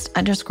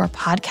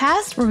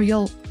dressed_podcast, where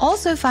you'll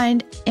also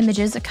find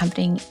images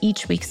accompanying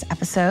each week's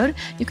episode.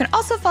 You can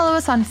also follow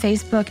us on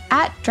Facebook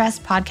at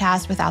Dressed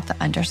Podcast without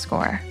the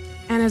underscore.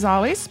 And as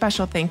always,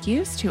 special thank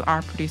yous to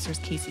our producers,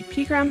 Casey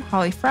Pegram,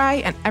 Holly Fry,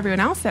 and everyone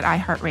else at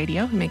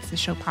iHeartRadio who makes the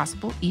show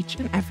possible each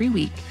and every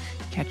week.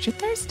 Catch you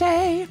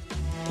Thursday.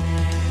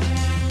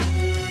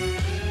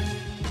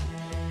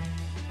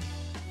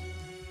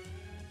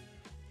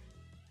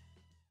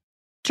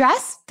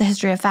 Dress, The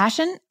History of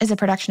Fashion is a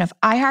production of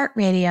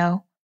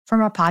iHeartRadio. For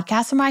more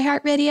podcasts from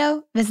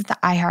iHeartRadio, visit the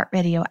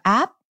iHeartRadio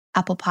app,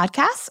 Apple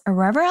Podcasts, or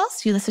wherever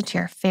else you listen to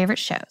your favorite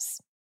shows.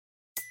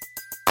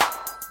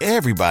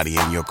 Everybody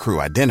in your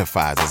crew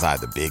identifies as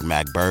either Big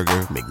Mac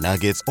Burger,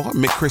 McNuggets, or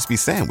McCrispy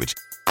Sandwich.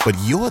 But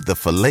you're the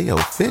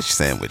Filet-O-Fish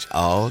Sandwich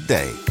all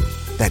day.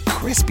 That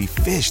crispy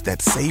fish,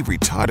 that savory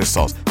tartar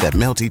sauce, that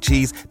melty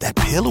cheese, that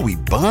pillowy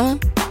bun.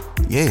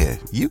 Yeah,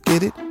 you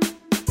get it.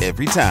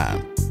 Every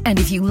time. And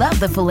if you love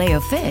the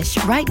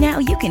Filet-O-Fish, right now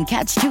you can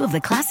catch two of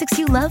the classics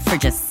you love for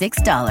just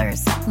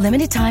 $6.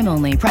 Limited time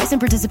only. Price and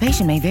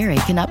participation may vary.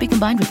 Cannot be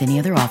combined with any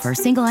other offer.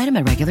 Single item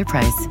at regular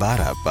price.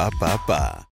 Ba-da-ba-ba-ba.